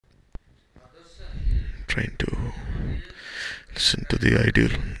trying to listen to the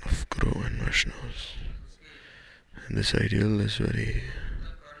ideal of Guru and Vaishnavas. And this ideal is very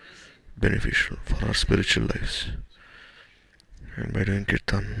beneficial for our spiritual lives. And by doing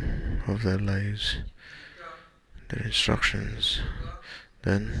kirtan of their lives, their instructions,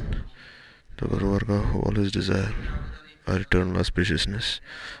 then the Guru Varga who always desire our eternal auspiciousness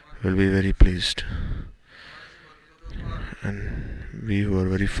will be very pleased. And we who are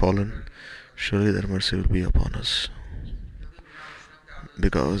very fallen, surely their mercy will be upon us.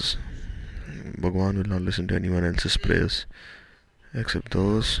 Because Bhagwan will not listen to anyone else's prayers except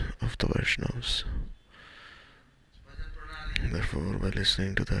those of the Vaishnavas. Therefore, by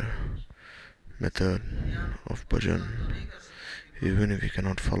listening to their method of bhajan, even if we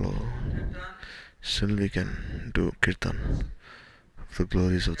cannot follow, still we can do kirtan of the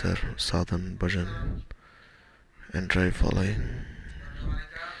glories of their sadhan bhajan and try following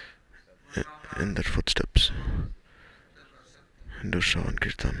in their footsteps and do Shravan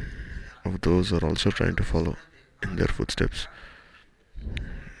Kirtan of those who are also trying to follow in their footsteps.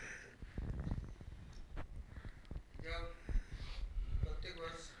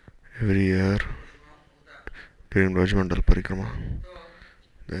 Every year during Rajmandal Parikrama,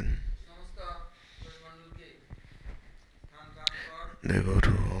 then they go to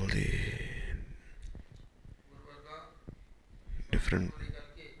all the different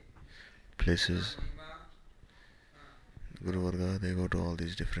places. Guru Varga, they go to all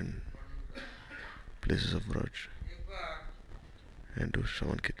these different places of Braj and do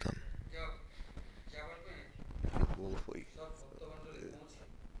Shravan Kirtan.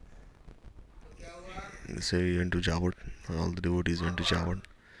 They say we went to Jawad, all the devotees went to Jawad,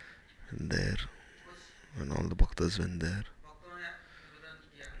 and there, when all the bhaktas went there,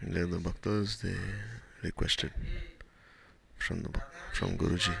 the bhaktas, they requested from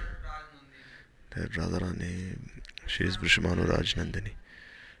Guruji that Radharani, she is Vrishabhanu Raj Nandini.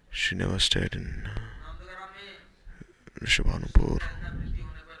 She never stayed in Vrishabhanupur.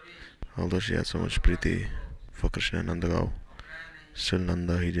 Although she had so much priti for Krishna and Nandagaon, still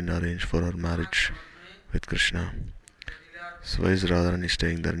Nanda, he didn't arrange for her marriage with Krishna. So why is Radharani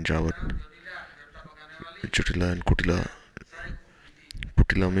staying there in Jawad? With Chutila and Kutila.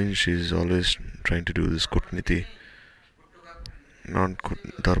 Kutila means she is always trying to do this Kutniti. Not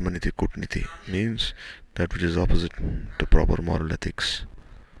Dharmaniti, Kutniti means that which is opposite to proper moral ethics.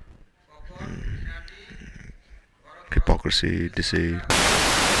 Hypocrisy, deceit,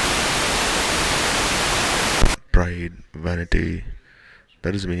 pride, vanity.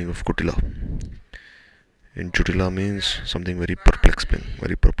 That is the meaning of Kutila. In Chutila means something very perplexing,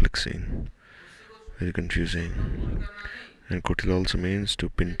 very confusing. And Kutila also means to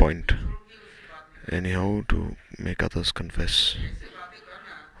pinpoint, anyhow to make others confess,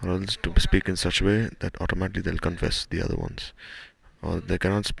 or else to speak in such a way that automatically they'll confess the other ones, or they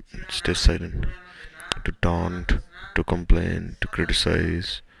cannot stay silent, to taunt, to complain, to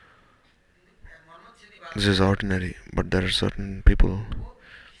criticize. This is ordinary, but there are certain people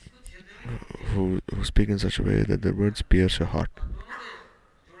who speak in such a way that their words pierce your heart.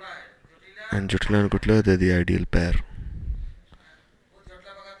 And Jatila and Kutla, they're the ideal pair.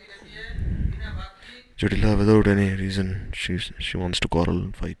 Jatila, without any reason, she wants to quarrel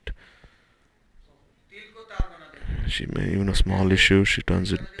and fight. She may, even a small issue, she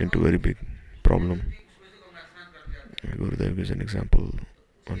turns it into a very big problem. Gurudev gives an example.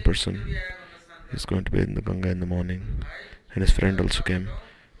 One person is going to bathe in the Ganga in the morning, and his friend also came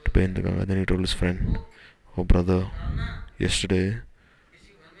to bathe in the Ganga. Then he told his friend, "Oh brother, yesterday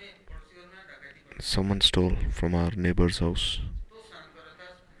someone stole from our neighbor's house."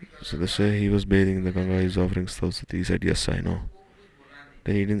 So they say he was bathing in the Ganga, he was offering Stavsati. He said, "Yes, I know."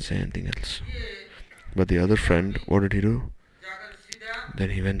 Then he didn't say anything else. But the other friend, what did he do?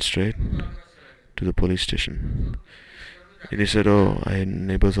 Then he went straight to the police station. And he said, "Oh, my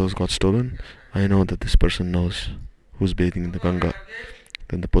neighbor's house got stolen. I know that this person knows who's bathing in the Ganga."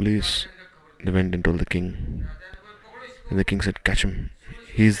 Then the police, they went and told the king. And the king said, "Catch him.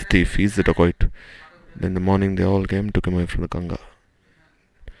 He's the thief. He's the dacoit." Then in the morning they all came, took him away from the Ganga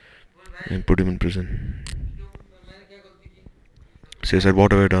and put him in prison. So he said,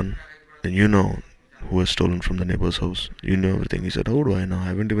 "What have I done?" "Then you know who has stolen from the neighbor's house. You know everything." He said, "How do I know? I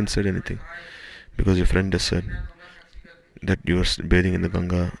haven't even said anything." "Because your friend has said that you are bathing in the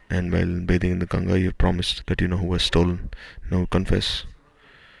Ganga, and while bathing in the Ganga you promised that you know who has stolen. Now confess."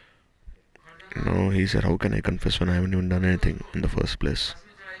 No, he said, "How can I confess when I haven't even done anything in the first place?"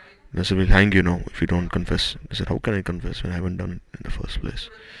 They said, "We'll hang you now if you don't confess." He said, "How can I confess when I haven't done it in the first place?"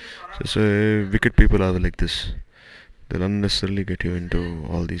 So wicked people are like this. they'll unnecessarily get you into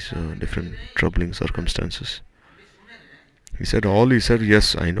all these different troubling circumstances. He said,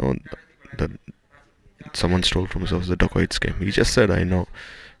 yes, I know that someone stole from his house, the dacoits came. He just said, I know.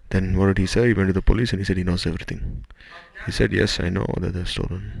 Then what did he say? He went to the police and he said he knows everything. He said, yes, I know that they've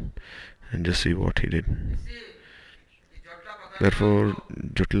stolen. And just see what he did. Therefore,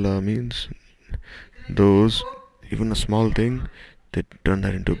 Jotla means those, even a small thing, they turn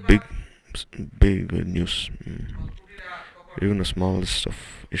that into big news. Even the smallest of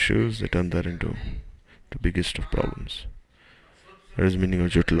issues, they turn that into the biggest of problems. That is the meaning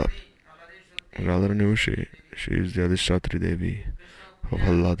of Jotla. Radharani, she is the Adhishratri Devi of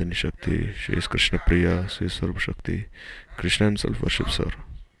Halladini Shakti. She is Krishna Priya, she is Sarva Shakti. Krishna himself worships her.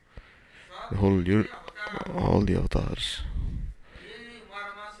 All the avatars.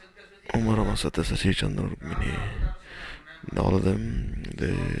 Umarama Satya Sachi Chandra Rukmini. All of them,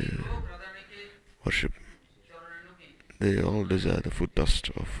 they worship. They all desire the foot dust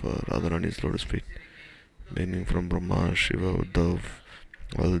of Radharani's lotus feet. Beginning from Brahma, Shiva, Uddhav,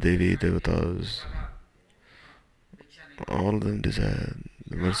 all the Devi, Devatas. All of them desire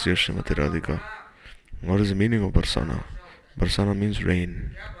the mercy of Srimati Radhika. What is the meaning of Barsana? Barsana means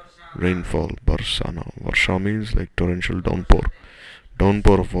rain. Rainfall, Barsana. Varsha means like torrential downpour.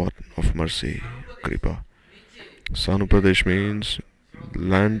 Downpour of what? Of mercy, Kripa. Sanupradesh means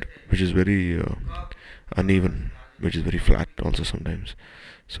land which is very uneven, which is very flat also sometimes.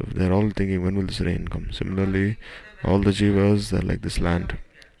 So they're all thinking, when will this rain come? Similarly, all the jivas, they're like this land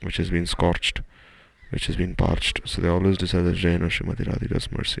which has been scorched, which has been parched. So they always desire the rain of Srimati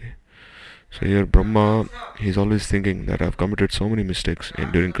Radhika's mercy. So here Brahma, he's always thinking that I've committed so many mistakes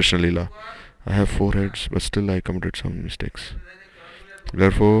during Krishna Lila. I have 4 heads, but still I committed some mistakes.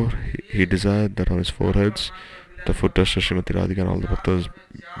 Therefore, he desired that on his 4 heads, the foot dust of Srimati Radhika and all the bhaktas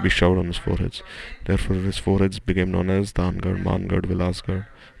be showered on his 4 heads. Therefore, his 4 heads became known as Dangad, Mangad, Vilasgad,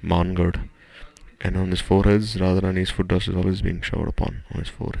 Mangad. And on his 4 heads, Radharani's foot dust is always being showered upon on his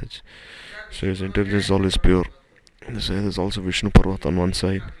 4 heads. So his intelligence is always pure. And there's also Vishnu Parvat on one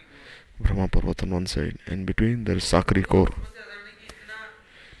side, Brahma Parvat on one side, and between there is Sakri core.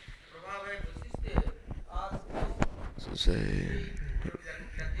 So say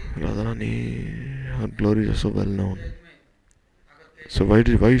Radharani, her glories are so well known. So why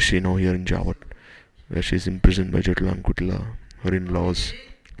is she now here in Jawat, where she is imprisoned by Jotla and Kutla, her in-laws,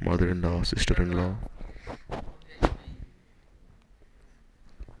 mother-in-law, sister-in-law?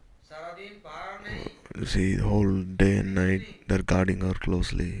 You see, the whole day and night they're guarding her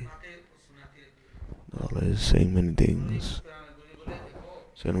closely. Always saying many things.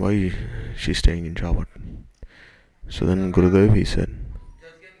 So then why she's staying in Jawat? So then Gurudev, he said,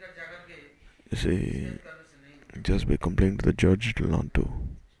 you see, just by complaining to the judge, it will not do.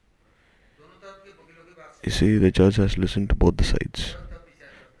 You see, the judge has listened to both the sides.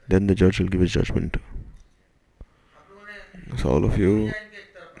 Then the judge will give his judgment. So all of you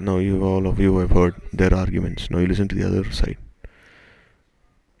have heard their arguments. Now you listen to the other side.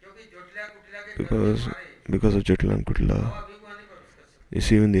 Because of Jotla and Kutla, you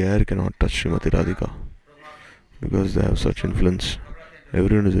see, even the air cannot touch Srimati Radhika. Because they have such influence.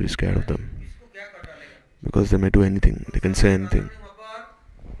 Everyone is very scared of them. Because they may do anything, they can say anything.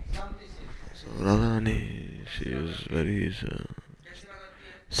 So Radharani, she is very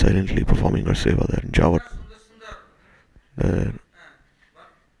silently performing her seva there in Jawat. There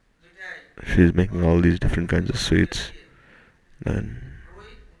she is making all these different kinds of sweets. Then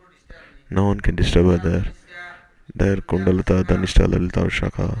no one can disturb her there. There Kundalata, Dhanishta, Lalita,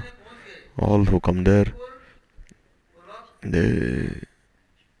 Shaka, all who come there, they're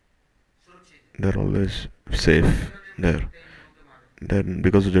always safe there. Then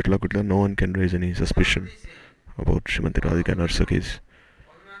because of Jotla Kutla, no one can raise any suspicion about Srimati Radhika and her Sakhis.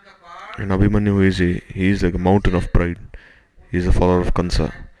 And Abhimanyu, who is he? He is like a mountain of pride. He is a follower of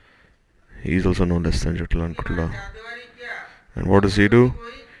Kansa. He is also known as Jotla and Kutla. And what does he do?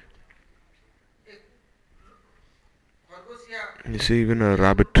 You see, even a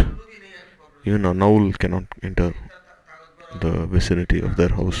rabbit, even an owl cannot enter the vicinity of their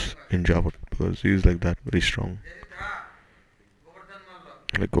house in Jawat, because he is like that, very strong.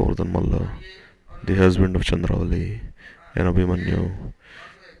 Like Govardhan Malla, the husband of Chandravali, and Abhimanyu.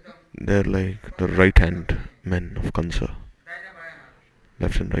 They're like the right hand men of Kansa.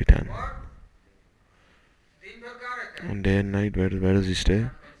 Left and right hand. And day and night, where does he stay?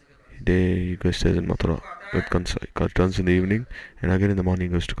 He stays in Mathura with Kansa. He returns in the evening, and again in the morning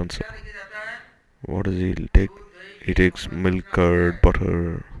he goes to Kansa. What does he take? He takes milk, curd,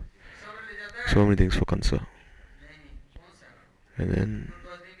 butter, so many things for Kansa. And then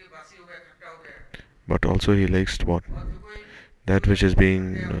But also he likes what? That which has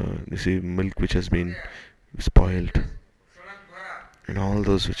been, you see, milk which has been spoiled, and all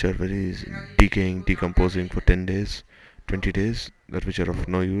those which are very decaying, decomposing for 10 days, 20 days, that which are of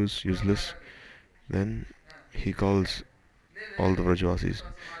no use, useless. Then he calls all the Vrajvasis,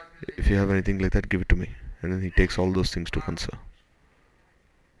 if you have anything like that, give it to me. And then he takes all those things to Kansa.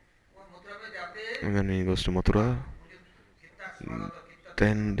 And then when he goes to Mathura,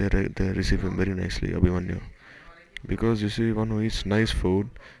 then they receive him very nicely, Abhimanyu. Because you see, one who eats nice food,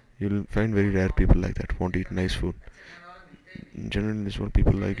 you'll find very rare people like that, won't eat nice food. Generally, this is what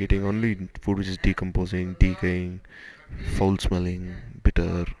people like eating only food which is decomposing, decaying, foul smelling,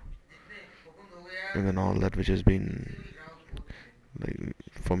 bitter, and then all that which has been like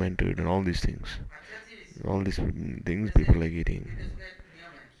fermented and all these things. All these things people like eating.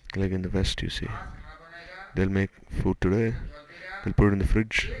 Like in the West, you see, they'll make food today, they'll put it in the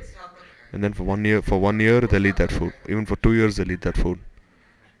fridge, and then for 1 year they'll eat that food. Even for 2 years they'll eat that food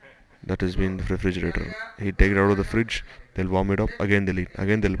that has been in the refrigerator. He take it out of the fridge, they'll warm it up, again they'll eat,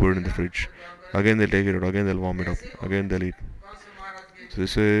 again they'll put it in the fridge, again they'll take it out, again they'll warm it up, again they'll eat. So they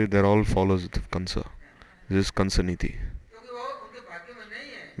say they're all followers of Kansa. This is Kansa Niti.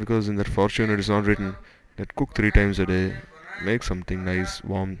 Because in their fortune it is not written that cook 3 times a day, make something nice,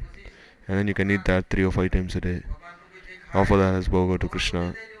 warm, and then you can eat that 3 or 5 times a day. Offer that as bhoga to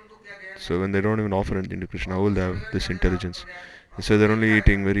Krishna. So when they don't even offer anything to Krishna, how will they have this intelligence? So they're only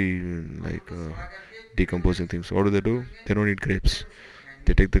eating very decomposing things. So what do? They don't eat grapes.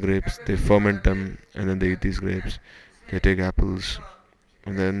 They take the grapes, they ferment them, and then they eat these grapes. They take apples,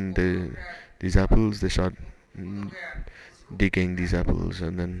 and then these apples they start mm, decaying these apples,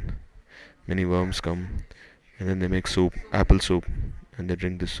 and then many worms come, and then they make soup, apple soup, and they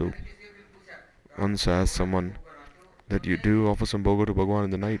drink this soup. Once I asked someone that you do offer some bhoga to Bhagwan in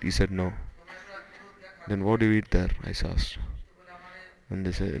the night. He said no. Then what do you eat there? I asked. And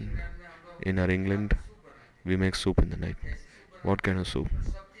they said, in our England, we make soup in the night. What kind of soup?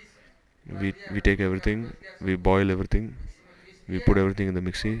 We take everything, we boil everything, we put everything in the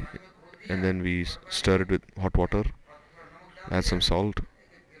mixie, and then we stir it with hot water, add some salt,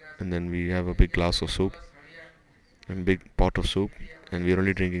 and then we have a big glass of soup and big pot of soup, and we are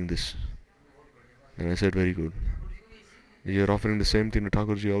only drinking this. And I said, very good. You are offering the same thing to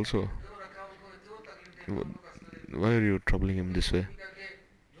Thakurji also. Why are you troubling him this way?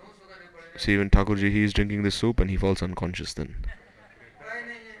 See, when Thakurji he is drinking this soup and he falls unconscious then.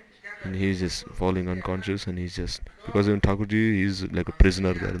 And he's just falling unconscious and he's just because even Thakurji he's like a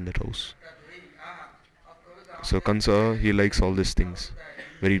prisoner there in that house. So Kansa he likes all these things,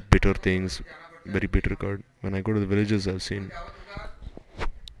 very bitter things, very bitter curd. When I go to the villages, I've seen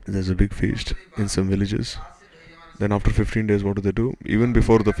there's a big feast in some villages. Then after 15 days, what do? Even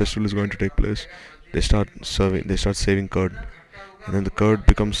before the festival is going to take place, they start saving curd, and then the curd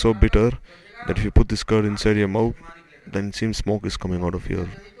becomes so bitter that if you put this curd inside your mouth, then it seems smoke is coming out of your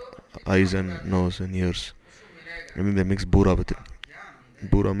eyes and nose and ears. I mean, they mix bura with it.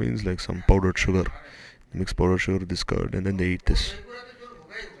 Bura means like some powdered sugar. They mix powdered sugar with this curd, and then they eat this.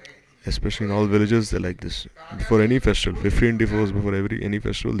 Especially in all villages, they like this. Before any festival, 15 days before any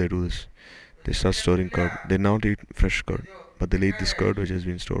festival, they do this. They start storing curd. They not eat fresh curd, but they eat this curd which has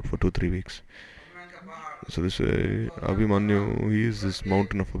been stored for 2-3 weeks. So this Abhimanyu, he is this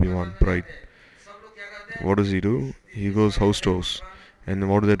mountain of Abhiman, pride. What does he do? He goes house to house. And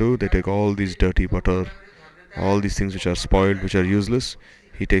what do? They take all these dirty butter, all these things which are spoiled, which are useless.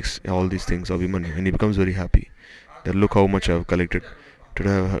 He takes all these things, Abhimanyu, and he becomes very happy. That look how much I have collected.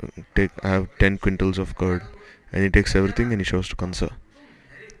 Today I have 10 quintals of curd. And he takes everything and he shows to Kansa.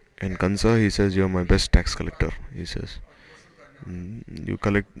 And Kansa, he says, you're my best tax collector. He says, you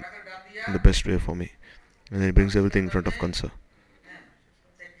collect the best way for me. And then he brings everything in front of Kansa.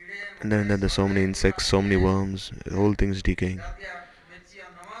 And then there's so many insects, so many worms, the whole thing's decaying.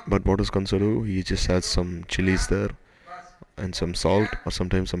 But what does Kansa do? He just adds some chilies there and some salt or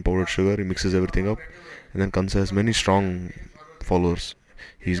sometimes some powdered sugar. He mixes everything up. And then Kansa has many strong followers.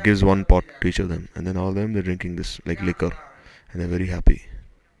 He gives one pot to each of them. And then all of them, they're drinking this like liquor. And they're very happy.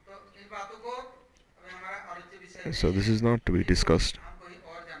 So this is not to be discussed.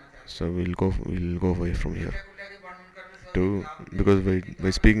 So we'll go away from here. To because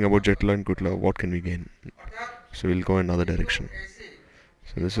by speaking about Jetla and Kutla, what can we gain? So we'll go another direction.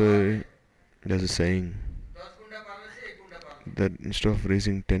 So there's a saying that instead of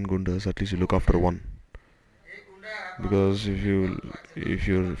raising 10 gundas, at least you look after one. Because if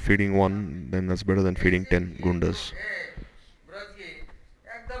you're feeding one, then that's better than feeding 10 gundas.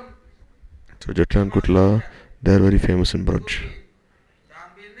 So Jetla and Kutla, they are very famous in Braj.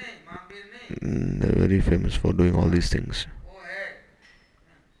 They're very famous for doing all these things.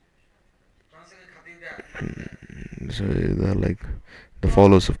 So they're like the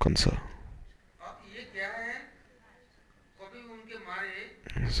followers of Kansa.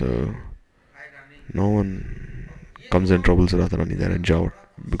 So no one comes and troubles Radharani there in Jawat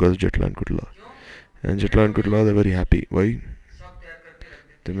because Jetla and Kutla. And Jetla and Kutla, they're very happy. Why?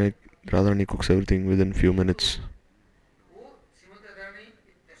 They make Radharani cooks everything within few minutes.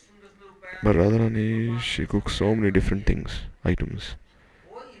 But Radharani, she cooks so many different things, items.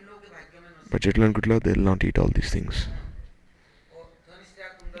 But Jetla and Kutla, they'll not eat all these things.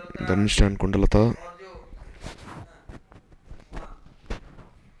 Dhanishta and Kundalata,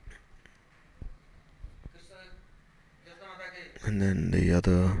 and then the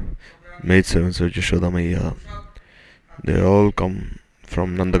other maidservants of Jashoda Maiya, they all come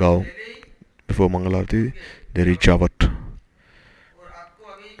from Nandagaon. Before Mangalarti, they reach Jawat.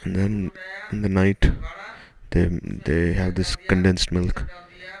 And then in the night, they have this condensed milk.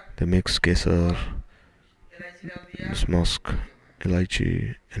 They mix kesar, this musk,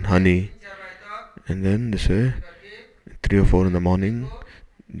 elaichi, and honey. And then they say 3 or 4 in the morning,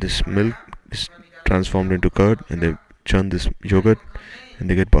 this milk is transformed into curd, and they churn this yogurt, and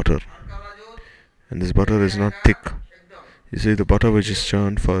they get butter. And this butter is not thick. You see, the butter which is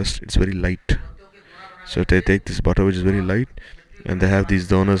churned first, it's very light. So they take this butter which is very light, and they have these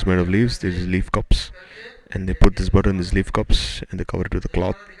donors made of leaves, these leaf cups, and they put this butter in these leaf cups, and they cover it with a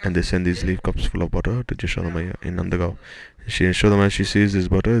cloth, and they send these leaf cups full of butter to Jashodamaya in Nandagaon. Jashodamaya, she sees this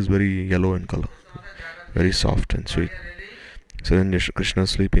butter is very yellow in color, very soft and sweet. So then Krishna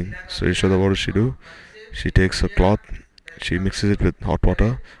is sleeping. So Yashoda, what does she do? She takes a cloth, she mixes it with hot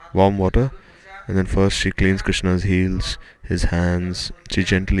water, warm water, and then first she cleans Krishna's heels, his hands. She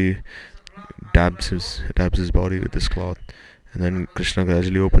gently dabs his body with this cloth, and then Krishna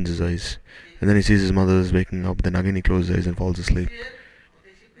gradually opens his eyes, and then he sees his mother is waking up. Then again he closes his eyes and falls asleep.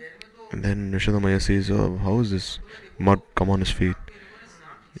 And then Yashoda Maya says, "Oh, how is this mud come on his feet?"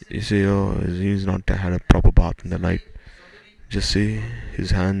 You say, "Oh, he's not had a proper bath in the night. Just see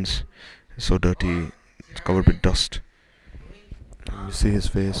his hands are so dirty, it's covered with dust. You see his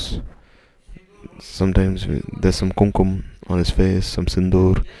face. Sometimes there's some kumkum on his face, some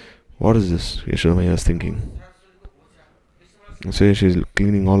sindoor. What is this?" Yashoda Maya is thinking. So she's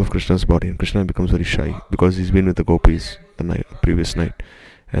cleaning all of Krishna's body, and Krishna becomes very shy because he's been with the gopis the previous night,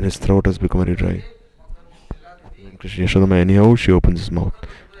 and his throat has become very dry. Yashoda Maya, anyhow, she opens his mouth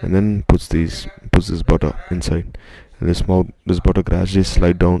and then puts this butter inside, and this butter gradually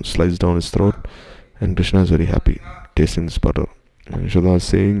slides down his throat, and Krishna is very happy tasting this butter. And Yashoda is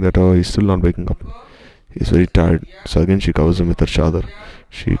saying that he's still not waking up. He's very tired. So again she covers him with her chadar.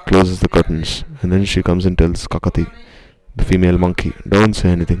 She closes the curtains, and then she comes and tells Kakati, the female monkey, don't say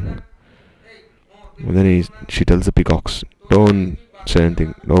anything. And then she tells the peacocks, don't say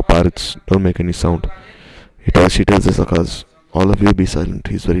anything. No parrots, don't make any sound. She tells the sakas, all of you be silent.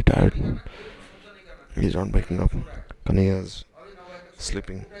 He's very tired. He's not waking up. Kanhaiya is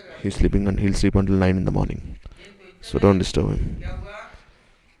sleeping. He's sleeping and he'll sleep until 9 in the morning. So don't disturb him.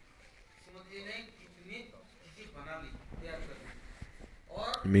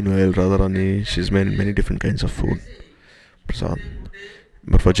 Meanwhile, Radharani, she's made many different kinds of food. Prasad.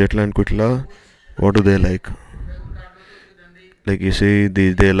 But for Jetla and Kutla, what do they like? Like you say,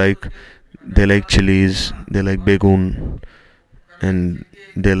 they like chilies, they like begun, and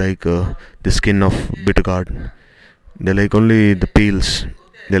they like the skin of bitter gourd. They like only the peels.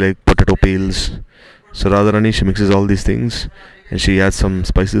 They like potato peels. So Radharani, she mixes all these things, and she adds some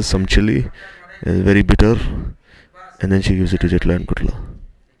spices, some chili, very bitter, and then she gives it to Jetla and Kutla.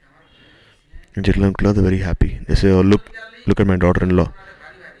 And Jetla and Kutla, they're very happy. They say, "Oh, look at my daughter-in-law."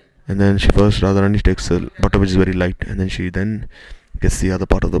 And then Radharani takes the butter which is very light, and then she gets the other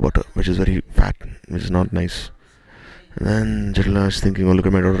part of the butter which is very fat, which is not nice. And then Jetla is thinking, "Oh, look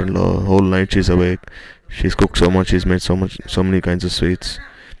at my daughter-in-law. Whole night she's awake. She's cooked so much. She's made so many kinds of sweets."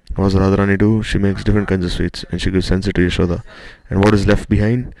 What does Radharani do? She makes different kinds of sweets, and she sends it to Yashoda. And what is left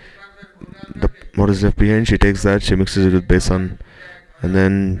behind? She takes that. She mixes it with besan. And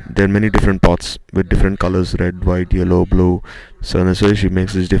then there are many different pots with different colors, red, white, yellow, blue. So that's why she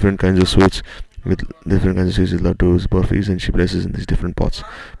makes these different kinds of sweets with laddus, burfis, and she places in these different pots.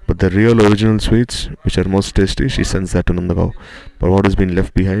 But the real original sweets, which are most tasty, she sends that to Nandagaon. But what has been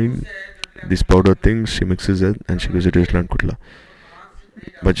left behind, these powdered things, she mixes it and she gives it to Jetla and Kutla.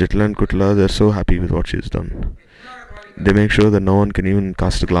 But Jetla and Kutla, they're so happy with what she's done. They make sure that no one can even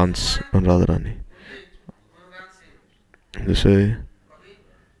cast a glance on Radharani. They say,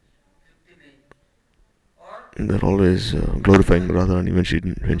 they're always glorifying Radharani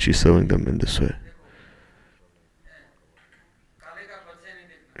when she's serving them in this way.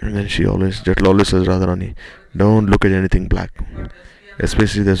 And then Jetal always says Radharani, don't look at anything black.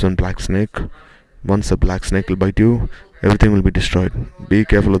 Especially there's one black snake. Once a black snake will bite you, everything will be destroyed. Be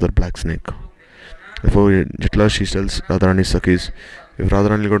careful of that black snake. Therefore, Jitla she tells Radharani Sakis, if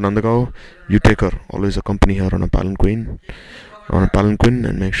Radharani go to Nandagaon, you take her. Always accompany her on a palanquin,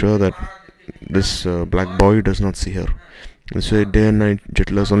 and make sure that this black boy does not see her. This way, day and night,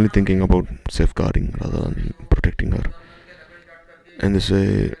 Jitla is only thinking about safeguarding rather than protecting her. And this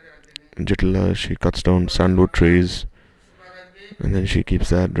way, Jitla she cuts down sandalwood trees, and then she keeps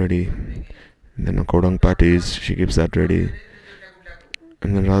that ready. And then Kodang patties, she keeps that ready.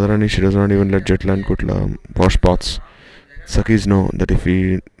 And then Radharani, she does not even let Jitla and Kutla wash pots. Sakis know that if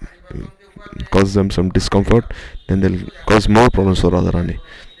we cause them some discomfort, then they'll cause more problems for Radharani.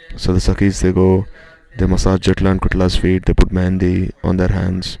 So the Sakis, they massage Jitla and Kutla's feet, they put mehndi on their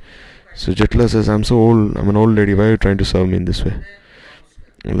hands. So Jitla says, I'm so old, I'm an old lady, why are you trying to serve me in this way?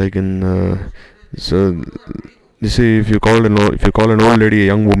 Like so you see, if you call an old lady a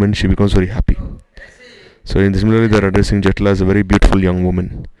young woman, she becomes very happy. So in similarly, they're addressing Jitla as a very beautiful young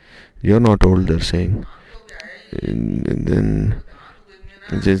woman. You're not old, they're saying. And then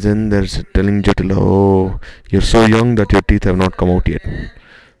they're telling Jitla, oh, you're so young that your teeth have not come out yet.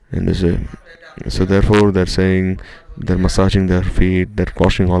 And this way, so therefore they're saying, they're massaging their feet, they're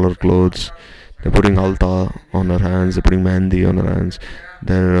washing all her clothes, they're putting alta on her hands, they're putting mehndi on her hands,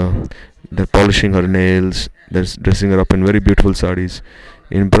 they're polishing her nails, they're dressing her up in very beautiful sarees.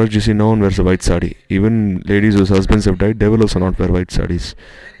 In Braj, you see, no one wears a white sari. Even ladies whose husbands have died, they will also not wear white sarees.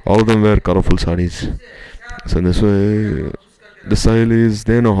 All of them wear colorful sarees. So in this way, the Sahalis,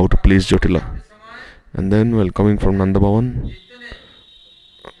 they know how to please Jyotila. And then, well, coming from Nanda Bhavan,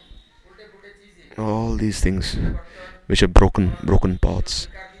 all these things which are broken pots,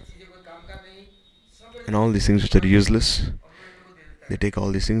 and all these things which are useless, they take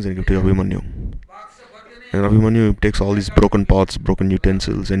all these things and give to Abhimanyu. And Abhimanyu takes all these broken pots, broken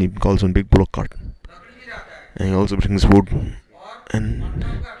utensils, and he calls one big bullock cart. And he also brings wood, and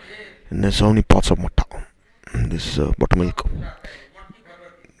there's so many pots of matta. This is buttermilk,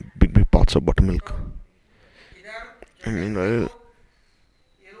 big pots of buttermilk. I mean, well,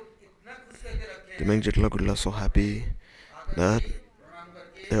 they make Jitla Kutla so happy that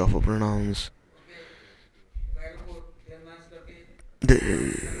they offer pranams.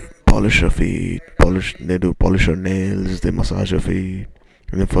 They polish her feet, they do polish her nails, they massage her feet.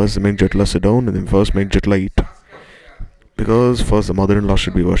 And then first they make Jitla sit down, and then first make Jitla eat. Because first the mother-in-law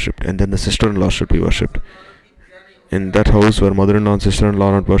should be worshipped, and then the sister-in-law should be worshipped. In that house where mother-in-law and sister-in-law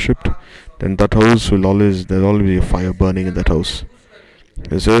are not worshipped, then that house there'll always be a fire burning in that house.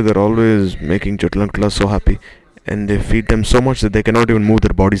 And so they're always making Jitla and Kutla so happy, and they feed them so much that they cannot even move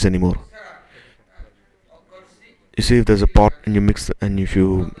their bodies anymore. You see, if there's a pot and if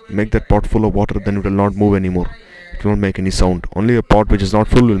you make that pot full of water, then it will not move anymore. It will not make any sound. Only a pot which is not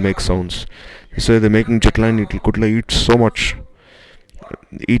full will make sounds. So they're making Jitla and Kutla eat so much.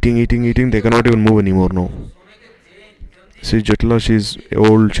 Eating, they cannot even move anymore now. See, Jitla, she's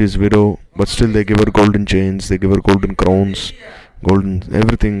old, she's widow, but still they give her golden chains, they give her golden crowns, golden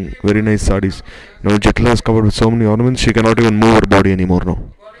everything, very nice sarees. Now Jitla is covered with so many ornaments, she cannot even move her body anymore now.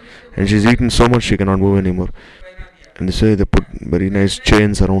 And she's eaten so much, she cannot move anymore. And they say they put very nice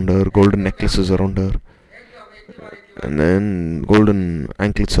chains around her, golden necklaces around her, and then golden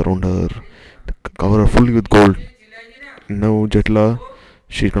anklets around her, they cover her fully with gold. Now Jitla,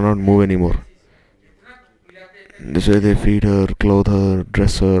 she cannot move anymore. This way they feed her, clothe her,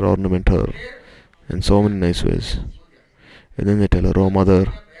 dress her, ornament her, in so many nice ways. And then they tell her, oh mother,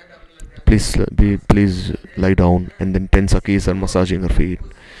 please lie down. And then 10 Sakis are massaging her feet.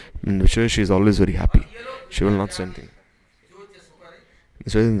 In which way she is always very happy. She will not say anything.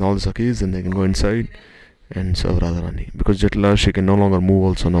 So all the Sakis, then they can go inside and serve Radharani. Because Jitla, she can no longer move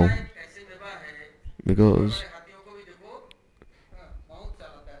also now. Because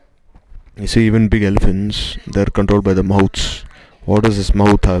you see, even big elephants, they're controlled by the mouths. What does this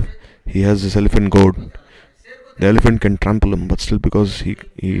mouth have? He has this elephant goad. The elephant can trample him, but still because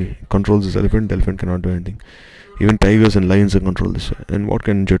he controls this elephant, the elephant cannot do anything. Even tigers and lions can control this. And what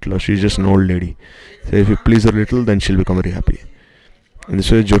can Jitla? She's just an old lady. So if you please her a little, then she'll become very happy. In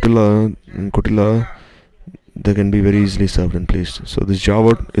this way, Jyotila and Kutila, they can be very easily served and pleased. So this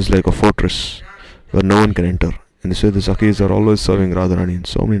Jawat is like a fortress where no one can enter. In this way, the Sakis are always serving Radharani in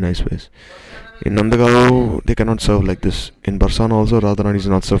so many nice ways. In Nandagaon, they cannot serve like this. In Barsana also, Radharani is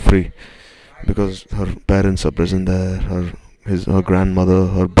not served free. Because her parents are present there, her grandmother,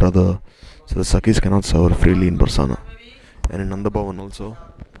 her brother, So the Sakis cannot serve freely in Barsana. And in Nandabhavan also,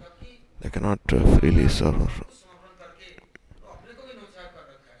 they cannot freely serve.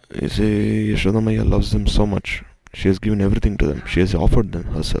 You see, Yashoda Maya loves them so much. She has given everything to them. She has offered them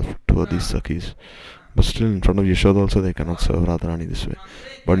herself to these Sakis. But still, in front of Yashoda also, they cannot serve Radharani this way.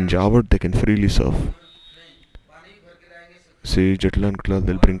 But in Jawad, they can freely serve. See, Jatla and Kutla,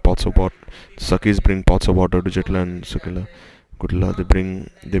 they'll bring pots of water. Sakis bring pots of water to Jatla and Sakila. Kutla,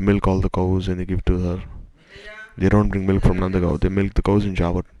 they milk all the cows and they give to her. They don't bring milk from Nandagaon. They milk the cows in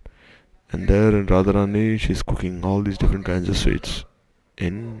Jawad. And there in Radharani, she's cooking all these different kinds of sweets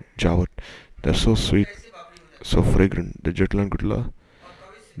in Jawad. They're so sweet, so fragrant. The Jatla and Kutla,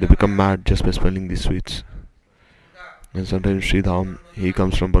 they become mad just by smelling these sweets. And sometimes Sridham, he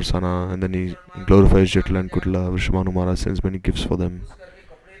comes from Barsana and then he glorifies Jatla and Kutla. Vrishabhanu Maharaj sends many gifts for them.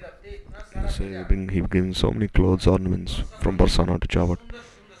 So he brings so many clothes, ornaments from Barsana to Jawad.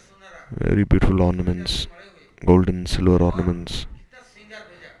 Very beautiful ornaments, golden, silver ornaments.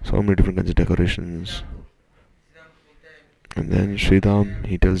 So many different kinds of decorations. And then Sridham,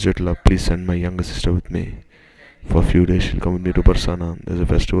 he tells Jatla, please send my younger sister with me. For a few days she'll come with me to Barsana. There's a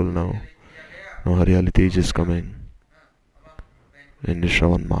festival now. Now Hariyali Tej is coming. In the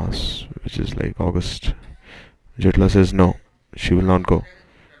Shravan Mass, which is like August. Jatla says no, she will not go.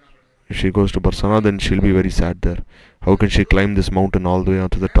 If she goes to Barsana, then she'll be very sad there. How can she climb this mountain all the way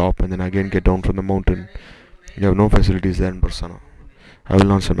onto the top and then again get down from the mountain? You have no facilities there in Barsana. I will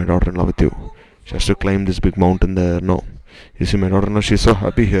not send my daughter-in-law with you. She has to climb this big mountain there. No. You see, my daughter-in-law, she's so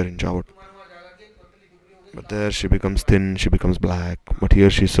happy here in Jawad. But there she becomes thin, she becomes black. But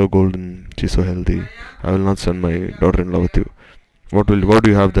here she's so golden, she's so healthy. I will not send my daughter-in-law with you. What do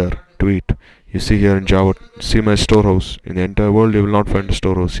you have there to eat? You see here in Jawad, see my storehouse. In the entire world you will not find a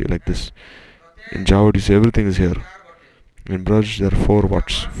storehouse here like this. In Jawad you see everything is here. In Braj there are 4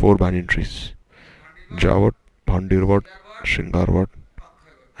 vats, 4 banyan trees. Jawad, Bhandir Vat, Shringar Vat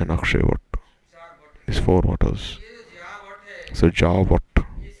and Akshay Vat. These 4 waters. So Jawad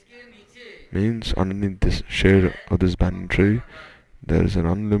means underneath this shade of this banyan tree there is an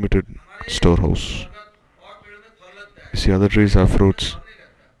unlimited storehouse. You see other trees have fruits,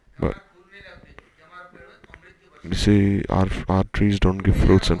 but you see our trees don't give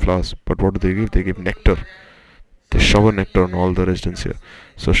fruits and flowers, but what do they give? They give nectar. They shower nectar on all the residents here.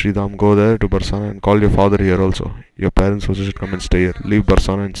 So Sridham, go there to Barsana and call your father here also. Your parents also should come and stay here. Leave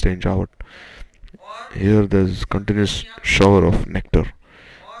Barsana and stay in Jawad. Here there's continuous shower of nectar.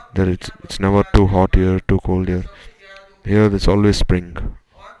 There it's never too hot here, too cold here. Here there's always spring.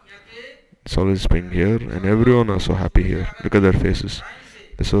 It's always spring here and everyone are so happy here. Look at their faces.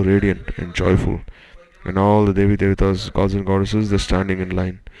 They're so radiant and joyful. And all the Devi Devatas, gods and goddesses, they're standing in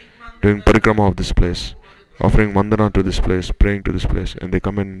line, doing parikrama of this place, offering mandana to this place, praying to this place, and they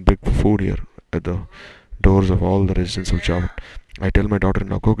come and beg for food here at the doors of all the residents of Jawad. I tell my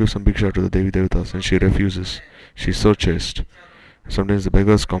daughter-in-law, go give some bhiksha to the Devi Devatas, and she refuses. She's so chaste. Sometimes the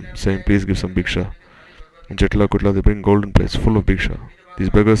beggars come, saying, please give some bhiksha. In Jatla Kutla, they bring golden plates full of bhiksha. These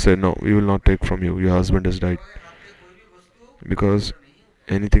beggars say, no, we will not take from you. Your husband has died. Because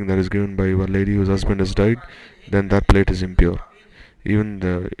anything that is given by a lady whose husband has died, then that plate is impure. Even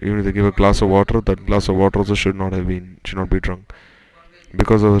if they give a glass of water, that glass of water also should not be drunk.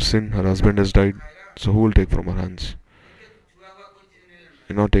 Because of her sin, her husband has died. So who will take from her hands?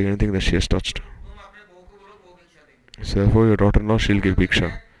 You not take anything that she has touched. So therefore, your daughter-in-law, she'll give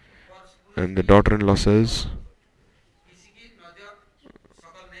bhiksha. And the daughter-in-law says,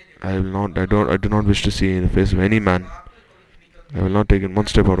 I do not wish to see in the face of any man. I will not take one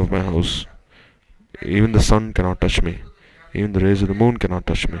step out of my house. Even the sun cannot touch me. Even the rays of the moon cannot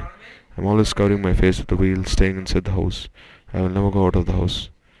touch me. I am always covering my face with the veil, staying inside the house. I will never go out of the house.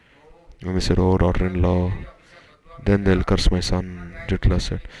 And they said, oh, daughter-in-law. Then they'll curse my son. Jatla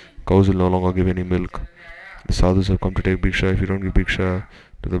said, cows will no longer give any milk. The sadhus have come to take bhiksha. If you don't give bhiksha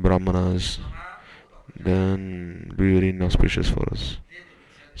to the brahmanas, then it will be very inauspicious for us.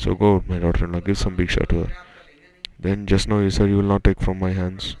 So go, my daughter-in-law, give some bhiksha to her. Then just now you said you will not take from my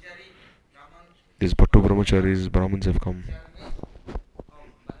hands. These Bhattu Brahmacharis, Brahmins have come.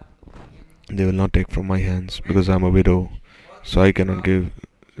 They will not take from my hands because I am a widow. So I cannot give.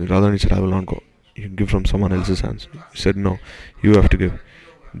 Radharani said, I will not go. You can give from someone else's hands. He said, no, you have to give.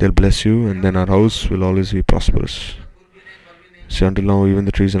 They'll bless you and then our house will always be prosperous. See, until now even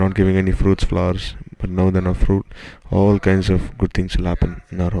the trees are not giving any fruits, flowers. But now then our fruit, all kinds of good things will happen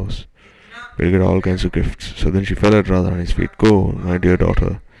in our house. We'll get all kinds of gifts. So then she fell at Radharani's feet. Go, my dear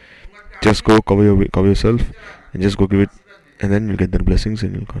daughter. Just go, cover yourself and just go give it. And then you'll get their blessings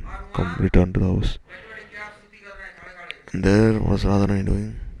and you'll come return to the house. And there, what was Radharani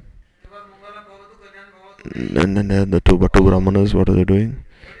doing? And then there are the two Bhattu Brahmanas, what are they doing?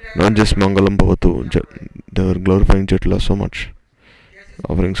 Not just Mangalam Bhavatu, they were glorifying Jatla so much,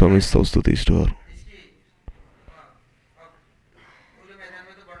 offering so many stutis to her.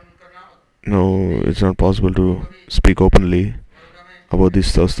 No, it's not possible to speak openly about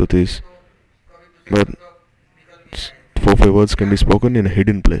these stutis, but four five words can be spoken in a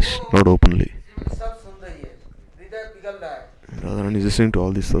hidden place, not openly. Radharani is listening to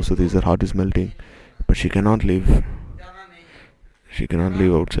all these stutis, her heart is melting, but she cannot leave. She cannot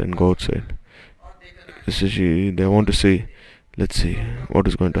leave outside and go outside. So they want to see, let's see what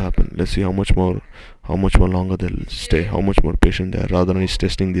is going to happen. Let's see how much more longer they'll stay, how much more patient they are. Radharani is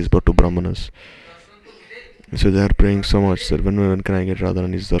testing these Bhattu Brahmanas. So they are praying so much that when can I get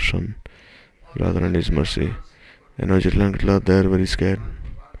Radharani's darshan, Radharani's mercy. And Jatla and Katla, they are very scared.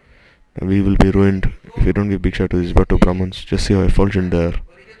 We will be ruined if we don't give Bhiksha to these Bhattu Brahmans. Just see how effulgent they are.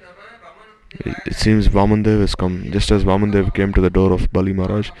 It seems Vamandev has come. Just as Vamandev came to the door of Bali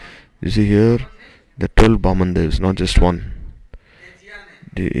Maharaj, you see here the 12 Vamandevs, not just one.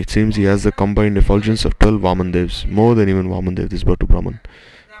 It seems he has the combined effulgence of 12 Vamandevs, more than even Vamandev, this Bhattu Brahman.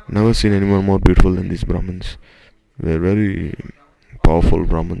 Never seen anyone more beautiful than these Brahmins. They are very powerful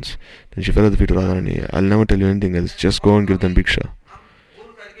Brahmins. Then she fell at the feet of Radharani. I'll never tell you anything else, just go and give them Bhiksha.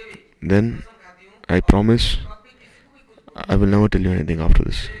 Then I promise I will never tell you anything after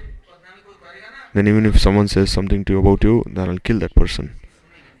this. Then even if someone says something to you about you, then I'll kill that person.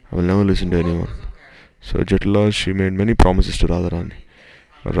 I will never listen to anyone. So Jatla, she made many promises to Radharani.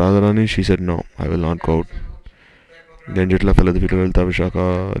 But Radharani, she said no, I will not go out. Then Jatla fell at the feet of Lalita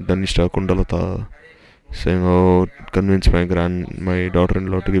Vishaka, Dhanishta, Kundalata, saying, oh, convince my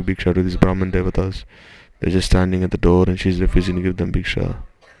daughter-in-law to give Bhiksha to these Brahman Devatas. They're just standing at the door and she's refusing to give them Bhiksha.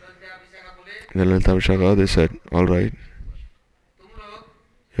 Then Lalita Vishaka, they said, alright,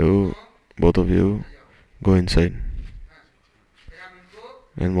 you, both of you, go inside.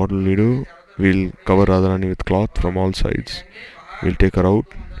 And what will we do? We'll cover Radharani with cloth from all sides. We'll take her out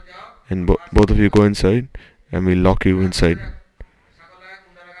and both of you go inside and we'll lock you inside.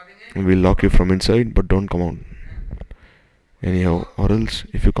 And we'll lock you from inside, but don't come out. Anyhow, or else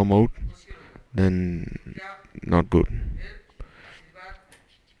if you come out, then not good.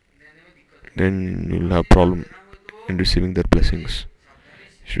 Then you'll have problem in receiving their blessings.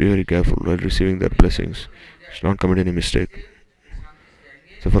 You should be very careful while receiving their blessings. You should not commit any mistake.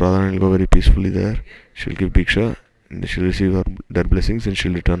 So for Radharani will go very peacefully there. She'll give Bhiksha and she'll receive their blessings and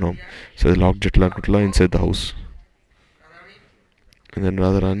she'll return home. So they locked Jatla Kutla inside the house. And then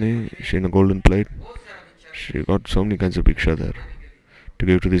Radharani, she in a golden plate, she got so many kinds of Bhiksha there to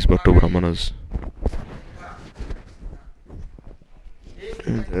give to these Bhattu Brahmanas.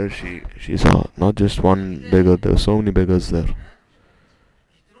 And there she saw not just one beggar, there were so many beggars there.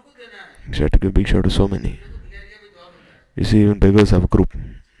 She had to give Bhiksha to so many. You see, even beggars have a group.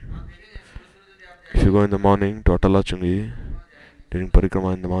 If you go in the morning to Atalachungi, during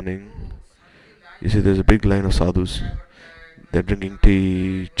Parikrama in the morning, you see there's a big line of sadhus. They're drinking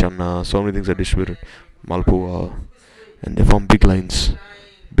tea, channa, so many things are distributed, malpua, and they form big lines,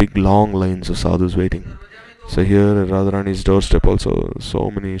 big long lines of sadhus waiting. So here at Radharani's doorstep also, so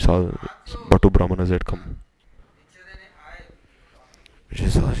many Bhattu Brahmanas had come. She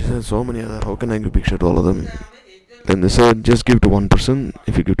said, so many other, how can I give Bhiksha to all of them? Then they said, just give to one person.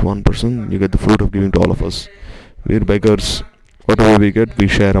 If you give to one person, you get the fruit of giving to all of us. We're beggars. Whatever we get, we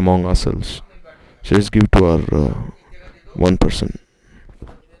share among ourselves. So just give to our one person.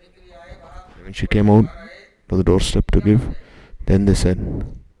 When she came out to the doorstep to give, then they said,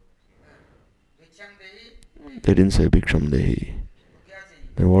 they didn't say Bhiksham Dehi.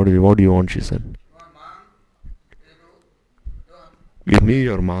 Then what do you want, she said. Give me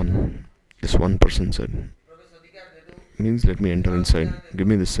your man. This one person said. Means let me enter inside. Give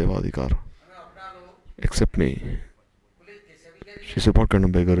me this Sevadikar. Accept me. She said, what kind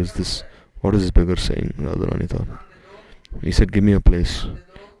of beggar is this? What is this beggar saying? Radharani thought. He said, give me a place.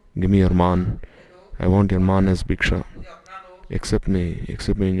 Give me your man. I want your man as Bhiksha. Accept me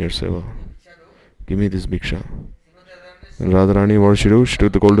in your seva. Give me this Bhiksha. And Radharani, what did she do? She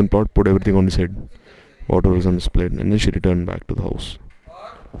took the golden pot, put everything on his head. Water was on his plate, and then she returned back to the house.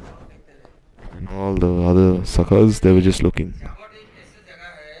 And all the other sakhas, they were just looking.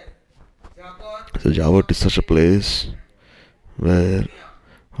 So Javat is such a place where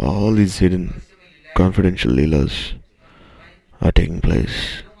all these hidden confidential leelas are taking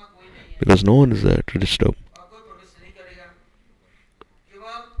place. Because no one is there to disturb.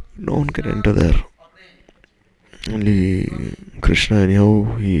 No one can enter there. Only Krishna,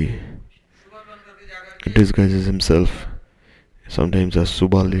 anyhow, he disguises himself. Sometimes as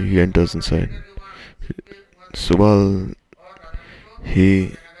Subali, he enters inside. Subal,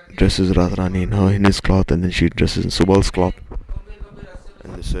 he dresses Radharani in his cloth, and then she dresses in Subal's cloth.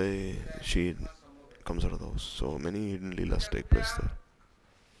 And they say she comes out of the house. So many hidden leelas take place there.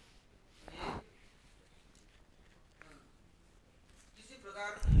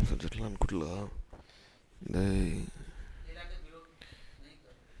 So Jatla and Kutla, they,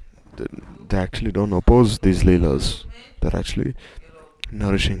 they they actually don't oppose these leelas. They're actually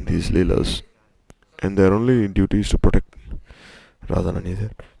nourishing these leelas, and their only duty is to protect Radharani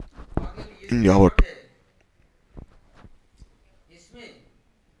there in Yavat.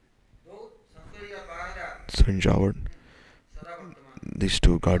 So in Javat, these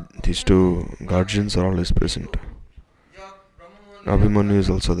two guardians are always present. Abhimanyu is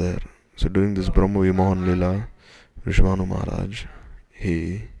also there. So during this Brahma Vimohan Lila, Rishimanu Maharaj,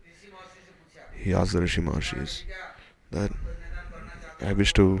 he he asked the Rishi Maharshis that I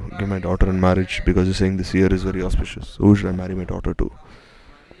wish to give my daughter in marriage because he's saying this year is very auspicious. Who should I marry my daughter to?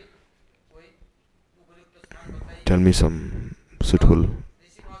 Tell me some suitable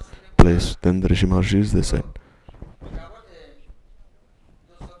place. Then the Rishi Maharshis, they said,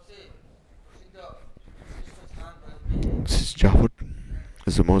 Javat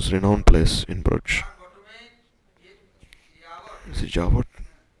is the most renowned place in Braj. Javat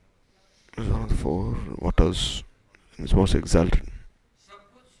is one of the four waters. It's most exalted.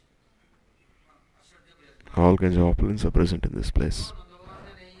 All kinds of opulence are present in this place.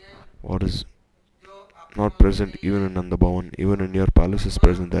 What is not present even in Nandabhavan, even in your palace is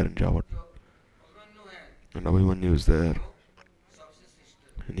present there in Javat. And Abhimanyu is there.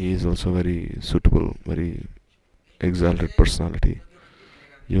 And he is also very suitable, very exalted personality.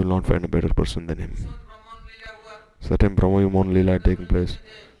 You will not find a better person than him. So that time Brahma Vimohan Leela had taken place.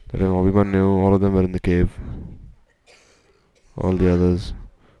 That time Abhimanyu, all of them were in the cave. All the others.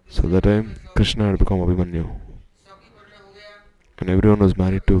 So that time Krishna had become Abhimanyu. And everyone was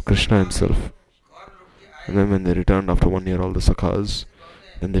married to Krishna himself. And then when they returned after 1 year, all the Sakhas,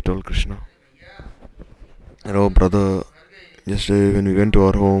 then they told Krishna, oh brother, yesterday when we went to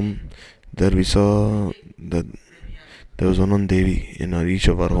our home, there we saw that there was one Devi in each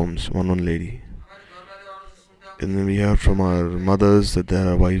of our homes, one lady. And then we heard from our mothers that they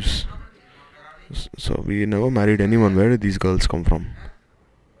are wives. So we never married anyone. Where did these girls come from?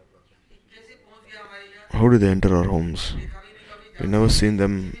 How did they enter our homes? We never seen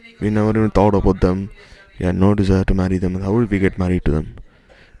them. We never even thought about them. We had no desire to marry them. How did we get married to them?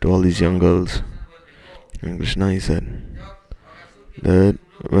 To all these young girls. And Krishna, he said that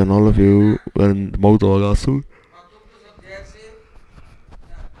when all of you were in the mouth of Agasur,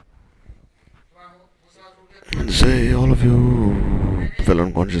 and say all of you fell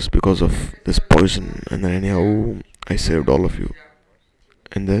unconscious because of this poison, and then anyhow I saved all of you.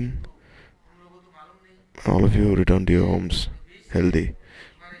 And then all of you returned to your homes healthy.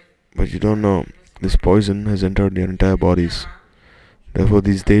 But you don't know, this poison has entered your entire bodies. Therefore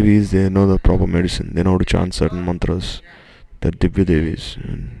these Devis, they know the proper medicine. They know how to chant certain mantras. They're Divya Devis.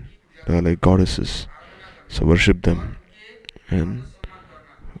 And they're like goddesses. So worship them and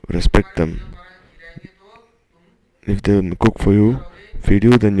respect them. If they cook for you, feed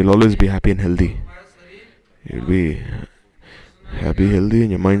you, then you'll always be happy and healthy. You'll be happy, healthy, and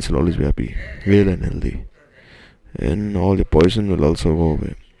your minds will always be happy, well and healthy. And all your poison will also go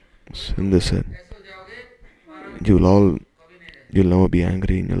away. So in this said, you'll never be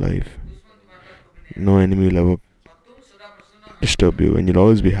angry in your life. No enemy will ever disturb you, and you'll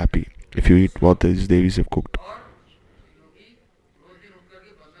always be happy if you eat what these Devis have cooked.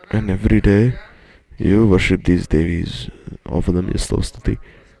 And every day you worship these Devis, offer them your Stuti,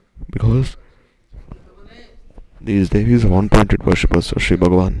 because these Devis are one-pointed worshippers of Sri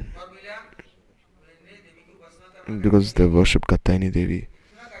Bhagavan. Because they worship Katyayani Devi.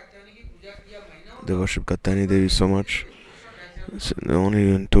 They worship Katyayani Devi so much. So they're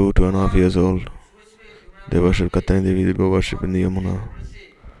only 2.5 years old. They worship Katyayani Devi. They go worship in the Yamuna.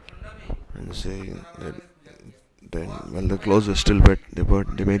 And say that then, while the clothes were still wet,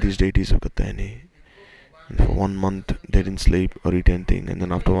 they made these deities of Katyayani. And for 1 month, they didn't sleep or eat anything. And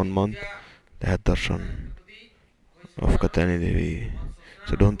then after 1 month, they had darshan of Katyayani Devi.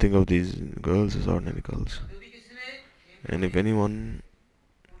 So don't think of these girls as ordinary girls. And if anyone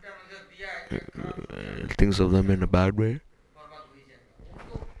thinks of them in a bad way,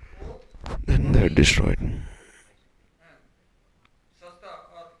 then they're destroyed.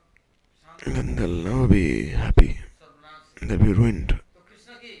 And then they'll never be happy. They'll be ruined.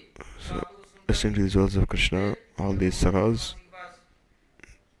 So, listening to these words of Krishna, all these sagas,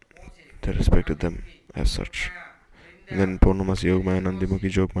 they respected them as such. And then Purnamasi Yogmaya, Nandimukhi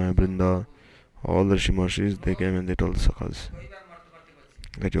Jogmaya, Brinda, All the Rishi Mahashis, they came and they told the Sakhas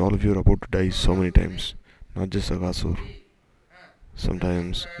that all of you are about to die so many times. Not just Aghasur.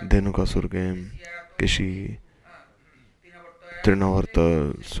 Sometimes Dhenukasur came, Kishi,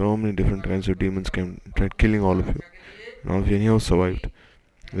 Trinavarta, so many different kinds of demons came, tried killing all of you. And all of you anyhow survived.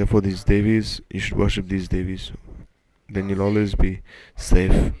 Therefore, these Devis, you should worship these Devis. Then you'll always be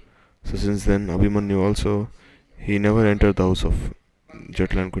safe. So since then, Abhimanyu also, he never entered the house of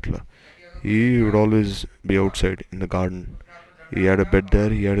Jetla and Kutla. He would always be outside in the garden. He had a bed there,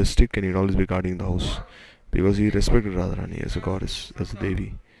 he had a stick, and he'd always be guarding the house. Because he respected Radharani as a goddess, as a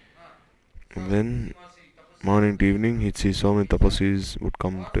Devi. And then, morning to evening, he'd see so many tapasis would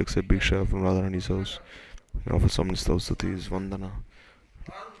come to accept Bhiksha from Radharani's house. They offer so many stausatis, Vandana.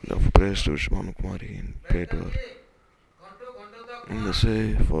 They offer prayers to Vishnu Kumari and pray to her. And they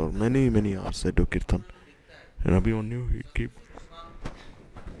say for many, many hours they do kirtan. And Abhimanyu, he'd keep.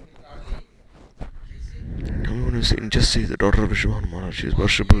 Abhimanyu saying, just see the daughter of Vishnu Maharaj, she is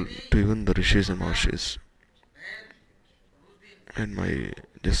worshipable to even the rishis and maharshis. And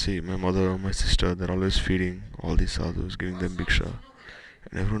just see, my mother, my sister, they're always feeding all these sadhus, giving them bhiksha.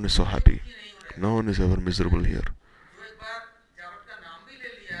 And everyone is so happy. No one is ever miserable here.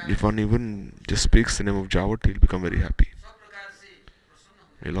 If one even just speaks the name of Jawat, he'll become very happy.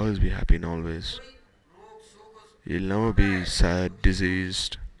 He'll always be happy in all ways. He'll never be sad,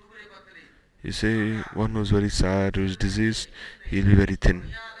 diseased. You say one who's very sad, who's diseased, he'll be very thin.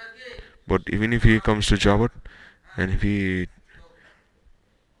 But even if he comes to Jawat and if he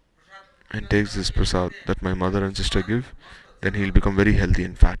takes this prasad that my mother and sister give, then he'll become very healthy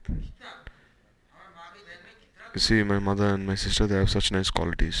and fat. You see, my mother and my sister, they have such nice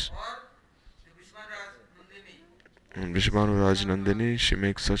qualities. And Vishbhanu Raj Nandini, she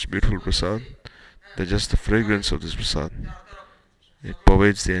makes such beautiful prasad that just the fragrance of this prasad, it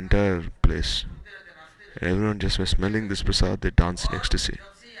pervades the entire place. And everyone just by smelling this prasad, they dance in ecstasy.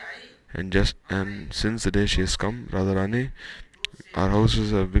 And since the day she has come, Radharani, our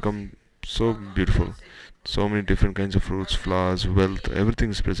houses have become so beautiful. So many different kinds of fruits, flowers, wealth, everything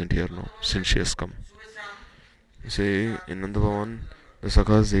is present here now since she has come. You see, in Nandabhavan, the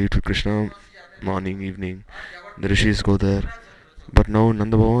Sakhas they eat with Krishna morning, evening. The rishis go there. But now in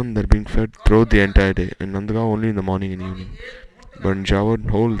Nandabhavan, they're being fed throughout the entire day. In Nandagaon, only in the morning and evening. But in Jawad,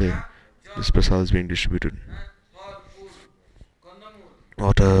 whole day, this prasad is being distributed.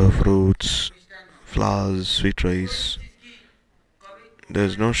 Water, fruits, flowers, sweet rice.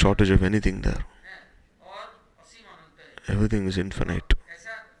 There's no shortage of anything there. Everything is infinite,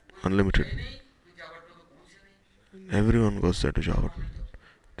 unlimited. Everyone goes there to Jawad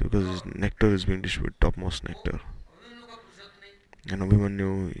because nectar is being distributed, topmost nectar. And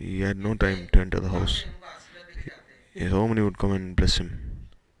Abhimanyu, he had no time to enter the house. So many would come and bless him.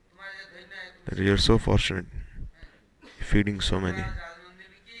 That you are so fortunate, feeding so many.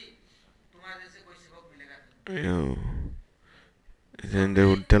 Then they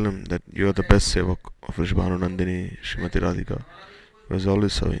would tell him that you are the best sevak of Vishbhanu Nandini, Srimati Radhika. He was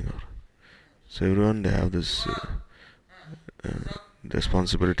always serving her. So everyone, they have this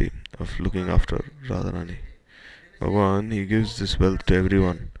responsibility of looking after Radharani. Bhagavan, he gives this wealth to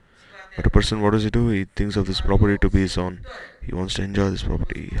everyone. But a person, what does he do? He thinks of this property to be his own. He wants to enjoy this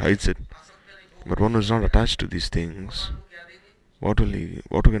property. He hides it. But one who is not attached to these things, what can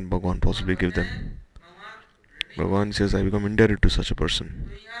Bhagavan possibly give them? Bhagavan says, I become indebted to such a person.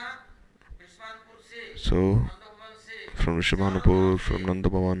 So, from Rishabhanupur, from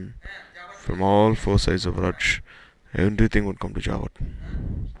Nandabhavan, from all four sides of Raj, everything would come to Jawat.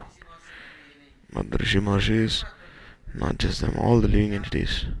 But the Rishi Maharshis, not just them, all the living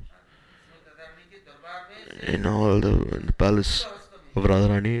entities, in the palace of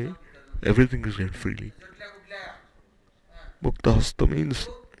Radharani, everything is given freely. Mukta Hasta means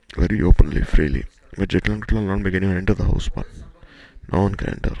very openly, freely. But Jetla and Kutla will not make anyone enter the house, but no one can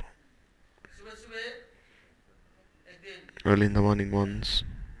enter. Early in the morning once,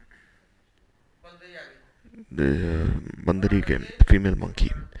 the Bandari came, the female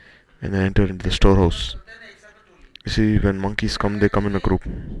monkey, and they entered into the storehouse. You see, when monkeys come, they come in a group.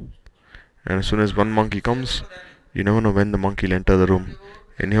 And as soon as one monkey comes, you never know when the monkey will enter the room.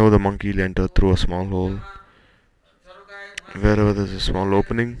 Anyhow, the monkey will enter through a small hole. Wherever there's a small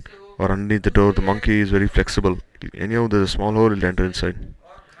opening or underneath the door, the monkey is very flexible. Anyhow, there's a small hole, he'll enter inside.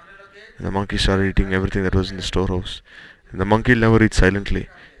 And the monkey started eating everything that was in the storehouse. And the monkey will never eat silently.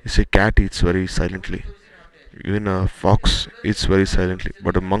 You see, cat eats very silently. Even a fox eats very silently.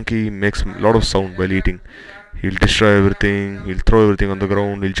 But a monkey makes a lot of sound while eating. He'll destroy everything, he'll throw everything on the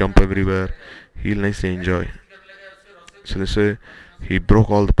ground, he'll jump everywhere, he'll nicely enjoy. So they say He broke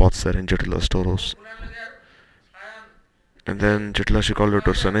all the pots there in Jatila's storehouse. And then Jatila, she called out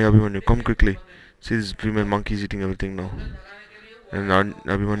to her son, "Hey Abhimanyu, come quickly. See these female monkeys eating everything now." And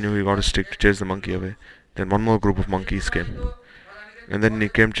Abhimanyu, he got a stick to chase the monkey away. Then one more group of monkeys came. And then he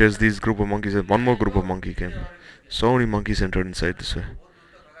came chase these group of monkeys and one more group of monkey came. So many monkeys entered inside this way.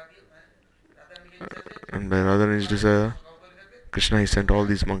 And by Radharani's desire, Krishna, he sent all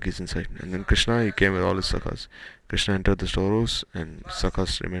these monkeys inside. And then Krishna, he came with all his sakhas. Krishna entered the storehouse and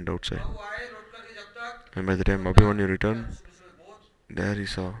sakhas remained outside. And by the time Abhimanyu returned, there he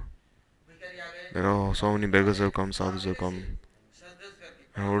saw there are so many beggars have come, sadhus have come.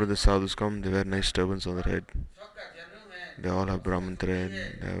 And how did the sadhus come? They wear nice turbans on their head. They all have Brahman thread,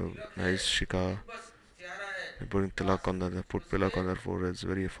 they have nice shika, they're putting tilak on they put tilak on their foreheads,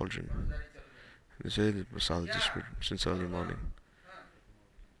 very effulgent. They say the prasad distributed since early morning.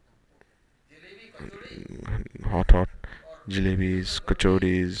 Hot jalebis,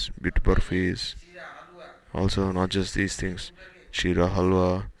 kachoris, beauty burfis. Also, not just these things, shira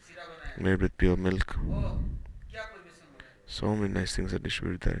halwa made with pure milk. So many nice things are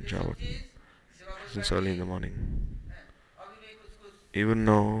distributed there in Java since early in the morning. Even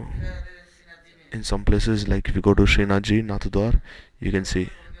now, in some places, like if you go to Srinathji, Nathudwar, you can see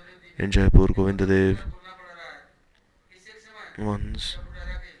in Jaipur, Govindadev. Once,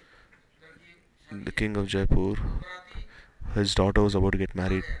 the king of Jaipur, his daughter was about to get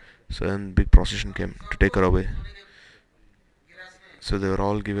married, so then big procession came to take her away. So they were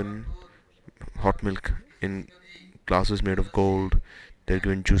all given hot milk in glasses made of gold. They're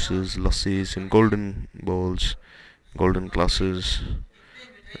given juices, lassis in golden bowls, golden glasses,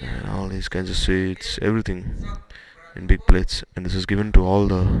 and all these kinds of sweets, everything in big plates. And this is given to all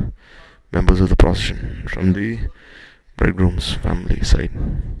the members of the procession from the bridegroom's family side.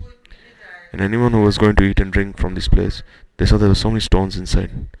 And anyone who was going to eat and drink from this place, they saw there were so many stones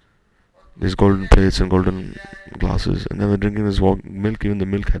inside. These golden plates and golden glasses, and they were drinking this milk. Even the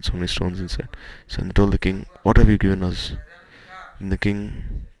milk had so many stones inside. So they told the king, "What have you given us?" And the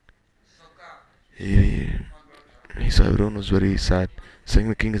king, he, he saw everyone was very sad, saying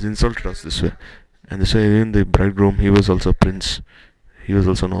the king has insulted us this way. And this way, even the bridegroom, he was also a prince. He was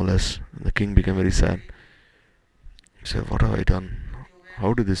also no less. And the king became very sad. He said, "What have I done?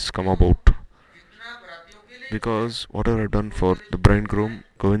 How did this come about?" Because whatever I've done for the bridegroom,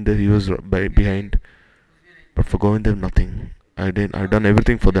 Govinda, he was behind. But for Govinda, nothing. I've done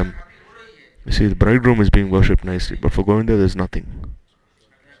everything for them. You see, the bridegroom is being worshipped nicely, but for Govinda, there's nothing.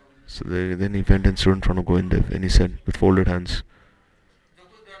 So then he went and stood in front of Govinda and he said, with folded hands,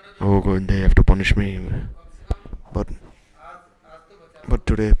 "Oh Govinda, you have to punish me. But but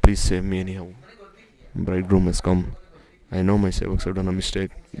today, please save me anyhow. Bridegroom has come. I know my sevaks have done a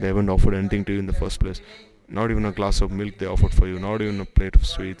mistake. They haven't offered anything to you in the first place. Not even a glass of milk they offered for you. Not even a plate of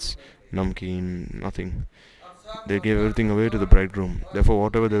sweets, namkeen, nothing. They gave everything away to the bridegroom. Therefore,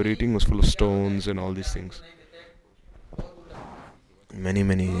 whatever they were eating was full of stones and all these things.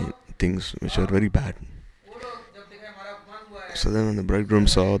 Many things which are very bad." So then when the bridegroom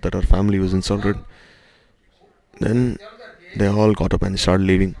saw that our family was insulted, then they all got up and started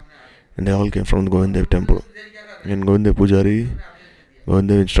leaving. And they all came from the Govindev temple. And Govindev Pujari,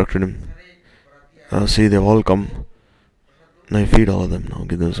 Govindev instructed him, "See, they've all come. Now feed all of them now,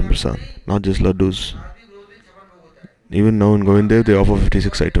 give them some prasad. Not just laddus. Even now in Govindev they offer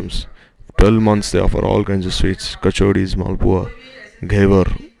 56 items. 12 months they offer all kinds of sweets, kachoris, malpua, ghevar,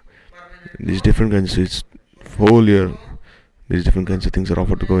 these different kinds of sweets. Whole year, these different kinds of things are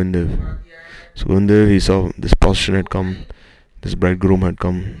offered to Govindev." So Govindev, he saw this procession had come, this bridegroom had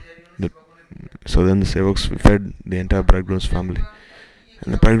come. So then the sevaks fed the entire bridegroom's family.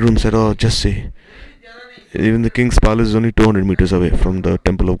 And the bridegroom said, "Oh, just see, even the king's palace is only 200 meters away from the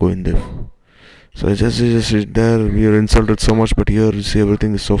temple of Govindev. So just there, we are insulted so much, but here you see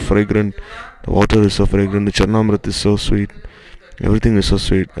everything is so fragrant. The water is so fragrant, the Charnamrit is so sweet. Everything is so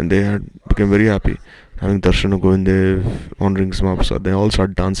sweet." And they had become very happy. Having darshan of Govindev, honoring Samapasad, they all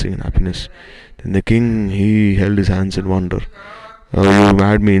started dancing in happiness. Then the king, he held his hands in wonder. "You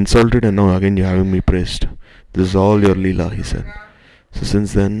had me insulted and now again you're having me praised. This is all your Leela," he said. So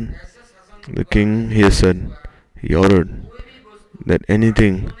since then, the king, he has said, he ordered that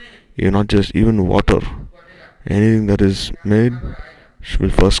anything, not just even water, anything that is made will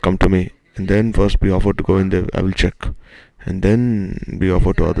first come to me, and then first be offered to Govindev. I will check, and then be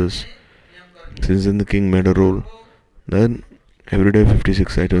offered to others. Since then the king made a rule that every day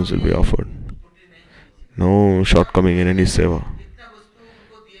 56 items will be offered. No shortcoming in any seva.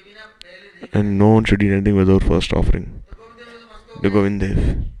 And no one should eat anything without first offering the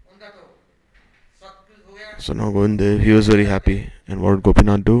Govindev. So now Govindev, he was very happy. And what did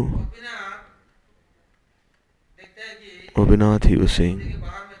Gopinath do? Gopinath, he was saying,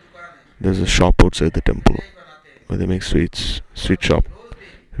 there's a shop outside the temple where they make sweets, sweet shop.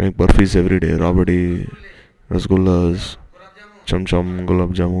 They make burfis every day, rabadi, rasgullas, cham cham,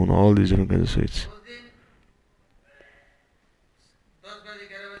 gulab jamun, all these different kinds of sweets.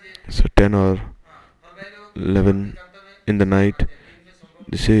 So 10 or 11 in the night,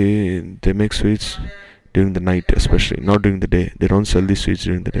 they say they make sweets during the night, especially not during the day. They don't sell these sweets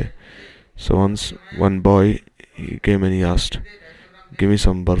during the day. So once one boy, he came and he asked, give me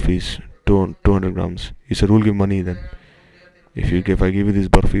some burfis, 200 grams. He said, who'll give money then? If I give you these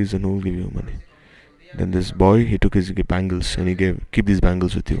burfis, then who'll give you money? Then this boy, he took his bangles and he gave, keep these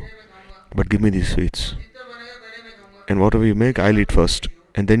bangles with you, but give me these sweets. And whatever you make, I'll eat first,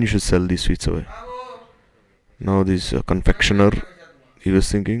 and then you should sell these sweets away. Now this confectioner, he was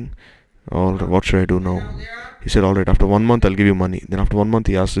thinking, all right, what should I do now? He said, all right, after 1 month I'll give you money. Then after 1 month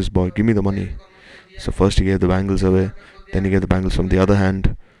he asked this boy, give me the money. So first he gave the bangles away, then he gave the bangles from the other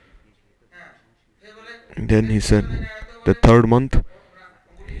hand. Then he said, the third month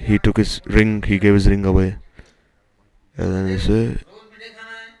he took his ring, he gave his ring away. And then he said,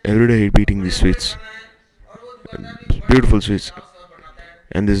 every day he'd be eating these sweets, beautiful sweets.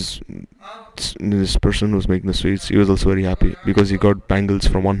 And this person who was making the sweets, he was also very happy because he got bangles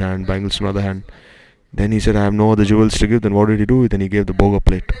from one hand, bangles from another hand. Then he said, I have no other jewels to give. Then what did he do? Then he gave the boga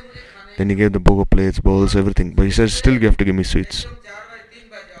plate. Then he gave the boga plates, bowls, everything. But he said, still you have to give me sweets.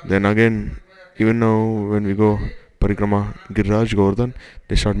 Then again, even now when we go Parikrama, Giriraj, Govardhan,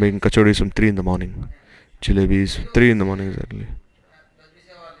 they start making kachoris from 3 in the morning. Jalebis, 3 in the morning exactly.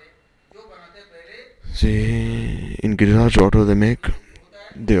 See, in Giriraj, what do they make?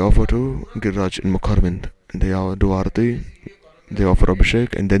 They offer to Giriraj in Mukharvind. They do Arati, they offer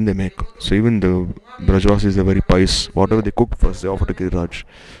Abhishek, and then they make. So even the Brajvasis are very pious. Whatever they cook first, they offer to Giriraj.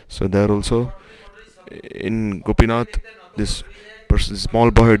 So there also, in Gopinath, this person,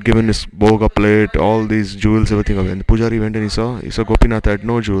 small boy had given his boga plate, all these jewels, everything away. And the Pujari went and he saw Gopinath had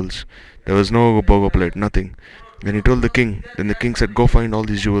no jewels. There was no boga plate, nothing. Then he told the king. Then the king said, go find all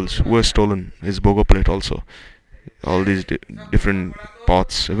these jewels. Who has stolen his boga plate also? All these different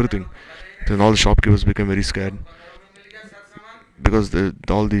pots, everything. Then all the shopkeepers became very scared because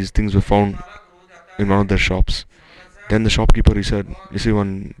all these things were found in one of their shops. Then the shopkeeper, he said, you see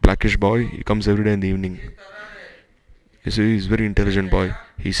one blackish boy, he comes every day in the evening. You see, he's a very intelligent boy.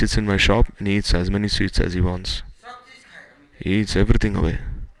 He sits in my shop and he eats as many sweets as he wants. He eats everything away.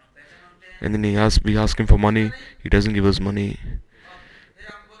 And then we ask him for money, he doesn't give us money.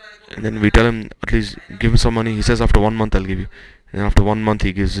 And then we tell him, at least give him some money. He says, after 1 month I'll give you. And after 1 month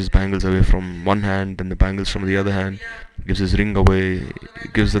he gives his bangles away from one hand, then the bangles from the other hand, gives his ring away,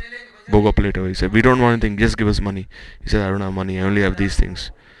 gives the boga plate away. He said, we don't want anything, just give us money. He said, I don't have money, I only have these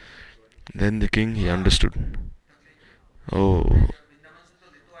things. Then the king, he understood. Oh,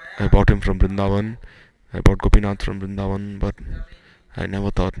 I bought him from Vrindavan, I bought Gopinath from Vrindavan, but I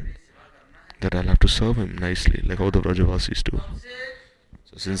never thought that I'll have to serve him nicely, like how the Vrajavasis do.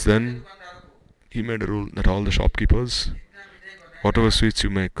 So since then, he made a rule that all the shopkeepers, whatever sweets you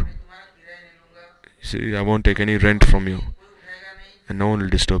make, you see, I won't take any rent from you, and no one will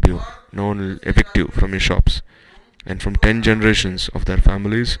disturb you, no one will evict you from your shops. And from 10 generations of their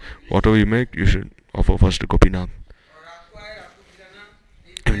families, whatever you make, you should offer first to Gopinath.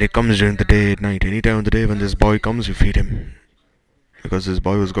 And when he comes during the day, at night, any time of the day when this boy comes, you feed him. Because this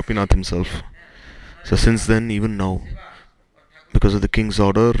boy was Gopinath himself. So since then, even now, because of the king's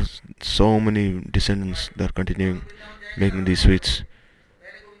order, so many descendants, they are continuing making these sweets.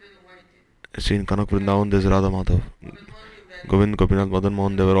 See, in Kanak Vrindavan, there's Radha Madhav. Govind, Gopinath, Madan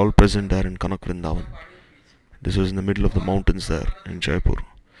Mohan, they were all present there in Kanak Vrindavan. This was in the middle of the mountains there in Jaipur.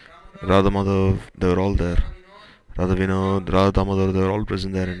 Radha Madhav, they were all there. Radha Vinod, Radha Damodar, they were all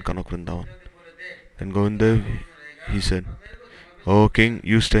present there in Kanak Vrindavan. Then Govindev, he said, oh king,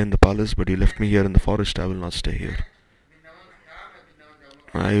 you stay in the palace, but you left me here in the forest, I will not stay here.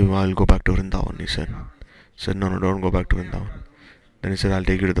 I'll go back to Vrindavan, he said. Said, no, don't go back to Vrindavan. Then he said, I'll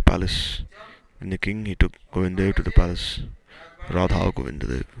take you to the palace. And the king, he took Govindev to the palace. Radha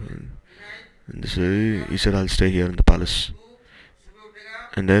Govindev. And he said, I'll stay here in the palace.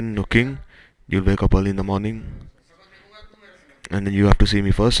 And then, no king, you'll wake up early in the morning. And then you have to see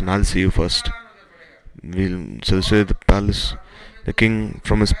me first, and I'll see you first. So they say the palace, the king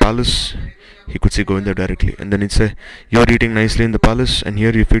from his palace, he could see Govinda directly. And then he'd say, you're eating nicely in the palace, and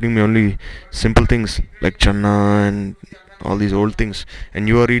here you're feeding me only simple things like channa and all these old things, and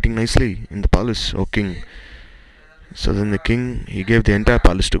you are eating nicely in the palace, O king. So then the king, he gave the entire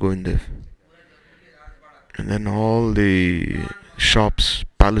palace to Govinda. And then all the shops,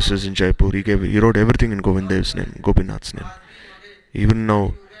 palaces in Jaipur, he wrote everything in Govind Dev's name, Gopinath's name. Even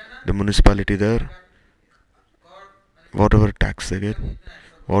now, the municipality there, whatever tax they get,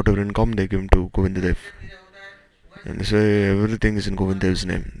 whatever income they give to Govind Dev. And they say everything is in Govind Dev's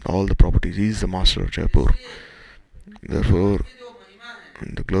name, all the properties. He is the master of Jaipur. Therefore,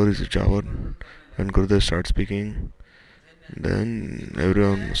 the glories of Jawad. When Gurudev started speaking, then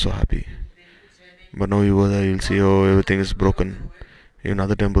everyone was so happy. But now you go there, you'll see, oh, everything is broken. Even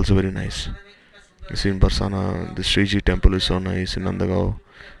other temples are very nice. You see in Barsana, the Sriji temple is so nice. In Nandagaon,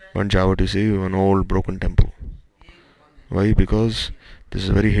 one Jawad, you see one old broken temple. Why? Because this is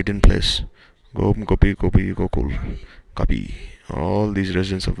a very hidden place. Gom, Gopi, Gopi, Gokul, Kapi. All these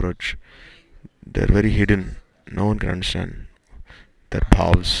residents of Raj, they're very hidden. No one can understand their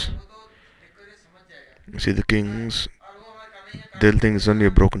bhavs. See, the kings, they'll think it's only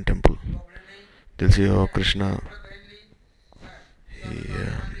a broken temple. They'll say, oh, Krishna,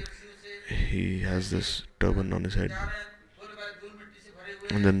 he, he has this turban on his head.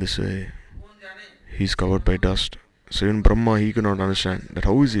 And then they say, he's covered by dust. So even Brahma, he cannot understand that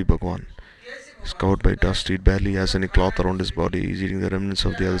how is he Bhagwan? He's covered by dust, he barely has any cloth around his body, he's eating the remnants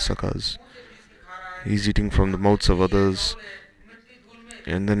of the other sakhas. He's eating from the mouths of others.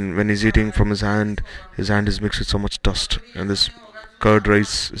 And then when he's eating from his hand is mixed with so much dust. And this curd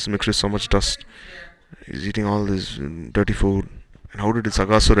rice is mixed with so much dust. He's eating all this dirty food. And how did this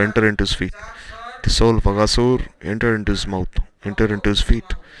Aghasur enter into his feet? The soul of Aghasur entered into his mouth, entered into his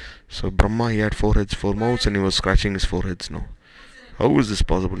feet. So Brahma, he had 4 heads, 4 mouths, and he was scratching his foreheads now. How is this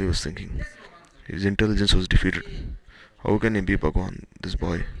possible? He was thinking. His intelligence was defeated. How can he be Bhagwan, this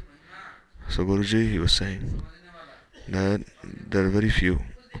boy? So Guruji, he was saying that there are very few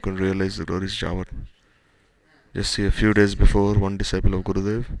who can realize the glories of Jawad. Just see, a few days before, one disciple of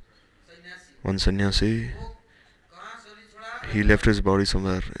Gurudev, one sannyasi, he left his body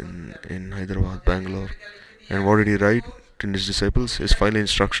somewhere in Hyderabad, Bangalore. And what did he write in his disciples? His final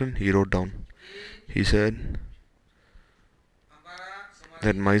instruction, he wrote down. He said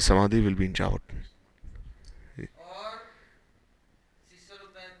that my samadhi will be in Jawad.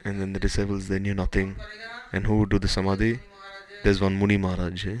 And then the disciples, they knew nothing. And who would do the samadhi? There's one Muni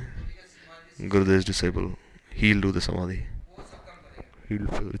Maharaj, Gurudev's disciple. He'll do the samadhi. He'll do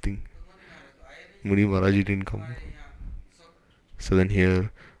everything. Muni Maharaj didn't come. So then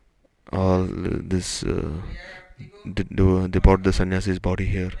here, all this, they brought the sannyasi's body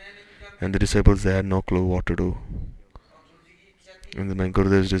here. And the disciples, they had no clue what to do. And then my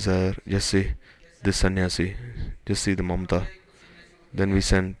Gurudev's desire, just see this sannyasi, just see the mamta. Then we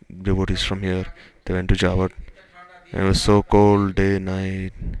sent devotees from here. They went to Jawad. And it was so cold, day,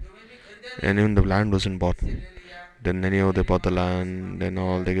 night. And even the land wasn't bought. Then anyhow they bought the land. Then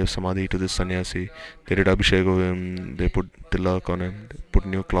all they gave samadhi to this sannyasi. They did abhishek of him. They put tilak on him. They put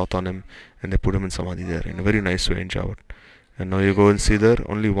new cloth on him. And they put him in samadhi there in a very nice way in Jawad. And now you go and see there,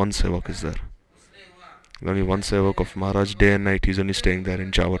 only one sevak is there. Only one sevak of Maharaj, day and night. He's only staying there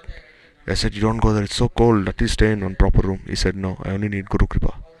in Jawad. I said, you don't go there, it's so cold, at least stay in one proper room. He said, no, I only need Guru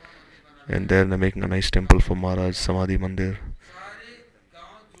Kripa. And there they're making a nice temple for Maharaj, Samadhi Mandir.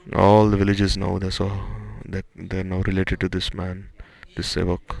 All the villages now, they're now related to this man, this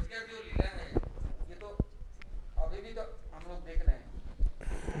Sevak.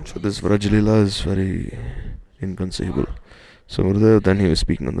 So this Vrajlila is very inconceivable. So Gurudev, then he was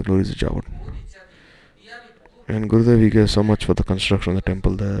speaking on the glories of Jawad. And Gurudev, he gave so much for the construction of the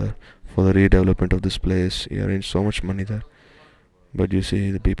temple there, for the redevelopment of this place. He arranged so much money there. But you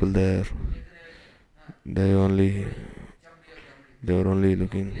see, the people there, they were only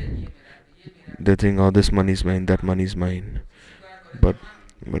looking. They think, oh, this money is mine, that money is mine. But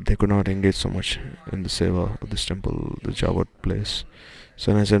they could not engage so much in the seva of this temple, the Jawad place.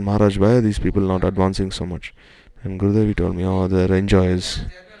 So then I said, Maharaj, why are these people not advancing so much? And Gurudev, he told me, oh, they're enjoys.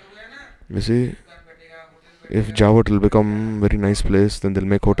 You see, if Jawad will become a very nice place, then they'll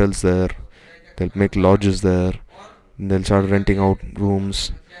make hotels there, they'll make lodges there, they'll start renting out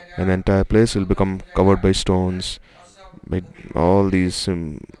rooms, and the entire place will become covered by stones, by all these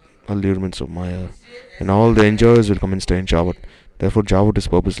allurements of Maya, and all the enjoyers will come and stay in Jawad. Therefore, Jawad is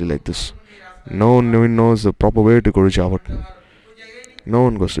purposely like this. No one even knows the proper way to go to Jawad. No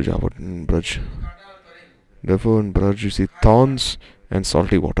one goes to Jawad in Braj. Therefore, in Braj you see thorns and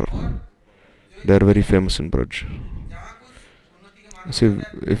salty water. They are very famous in Braj.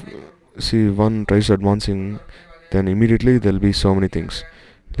 See, one tries advancing, then immediately there will be so many things.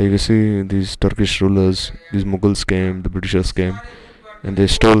 Like you see, these Turkish rulers, these Mughals came, the Britishers came, and they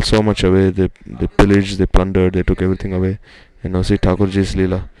stole so much away. They pillaged, they plundered, they took everything away. And now see Thakurji's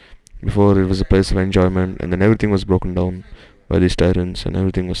Leela. Before it was a place of enjoyment, and then everything was broken down by these tyrants, and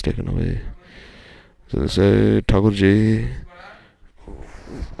everything was taken away. So they say, Thakurji,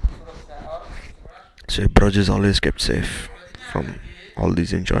 say Braj is always kept safe from all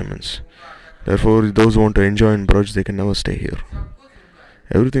these enjoyments. Therefore, those who want to enjoy in Braj, they can never stay here.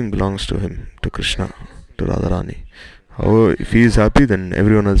 Everything belongs to him, to Krishna, to Radharani. However, if he is happy, then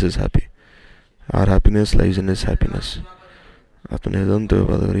everyone else is happy. Our happiness lies in his happiness. Atmanedantu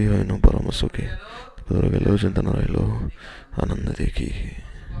padagari hoino paramasuki. Padagalo chintana railo ananda dekhi.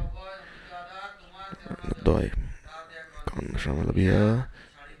 Doi. Kan shamala biya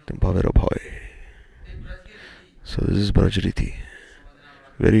timpavera bhoy. So this is Brajriti.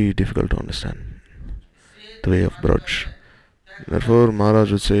 Very difficult to understand. The way of Braj. Therefore,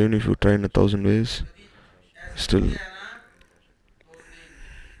 Maharaj would say, even if you try in 1,000 ways, still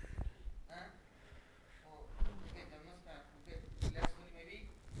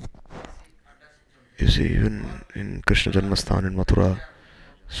you see, even in Krishna Janmasthan in Mathura,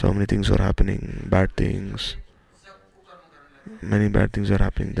 so many things were happening, bad things, many bad things were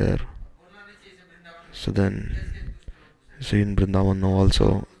happening there. So then, see in Vrindavan now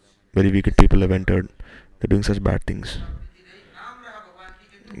also, very wicked people have entered, they're doing such bad things.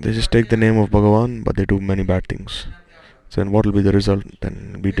 They just take the name of Bhagavan, but they do many bad things. So then what will be the result?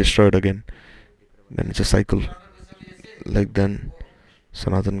 Then be destroyed again. Then it's a cycle. Like then,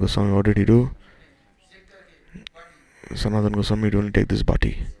 Sanatan Goswami, what did he do? Sanatan Goswami would only take this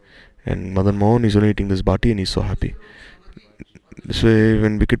bati. And Madan Mohan is only eating this bati and he's so happy. This way,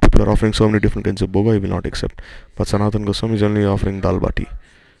 when wicked people are offering so many different kinds of bhoga, he will not accept. But Sanatan Goswami is only offering dal bati.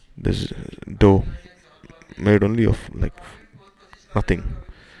 This dough made only of like nothing.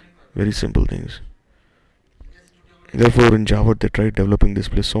 Very simple things. Therefore, in Javad, they tried developing this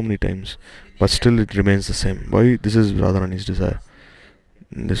place so many times, but still it remains the same. Why? This is Radharani's desire.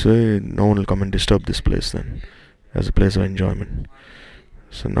 This way, no one will come and disturb this place then, as a place of enjoyment.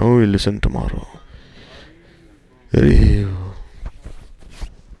 So now we'll listen tomorrow. Very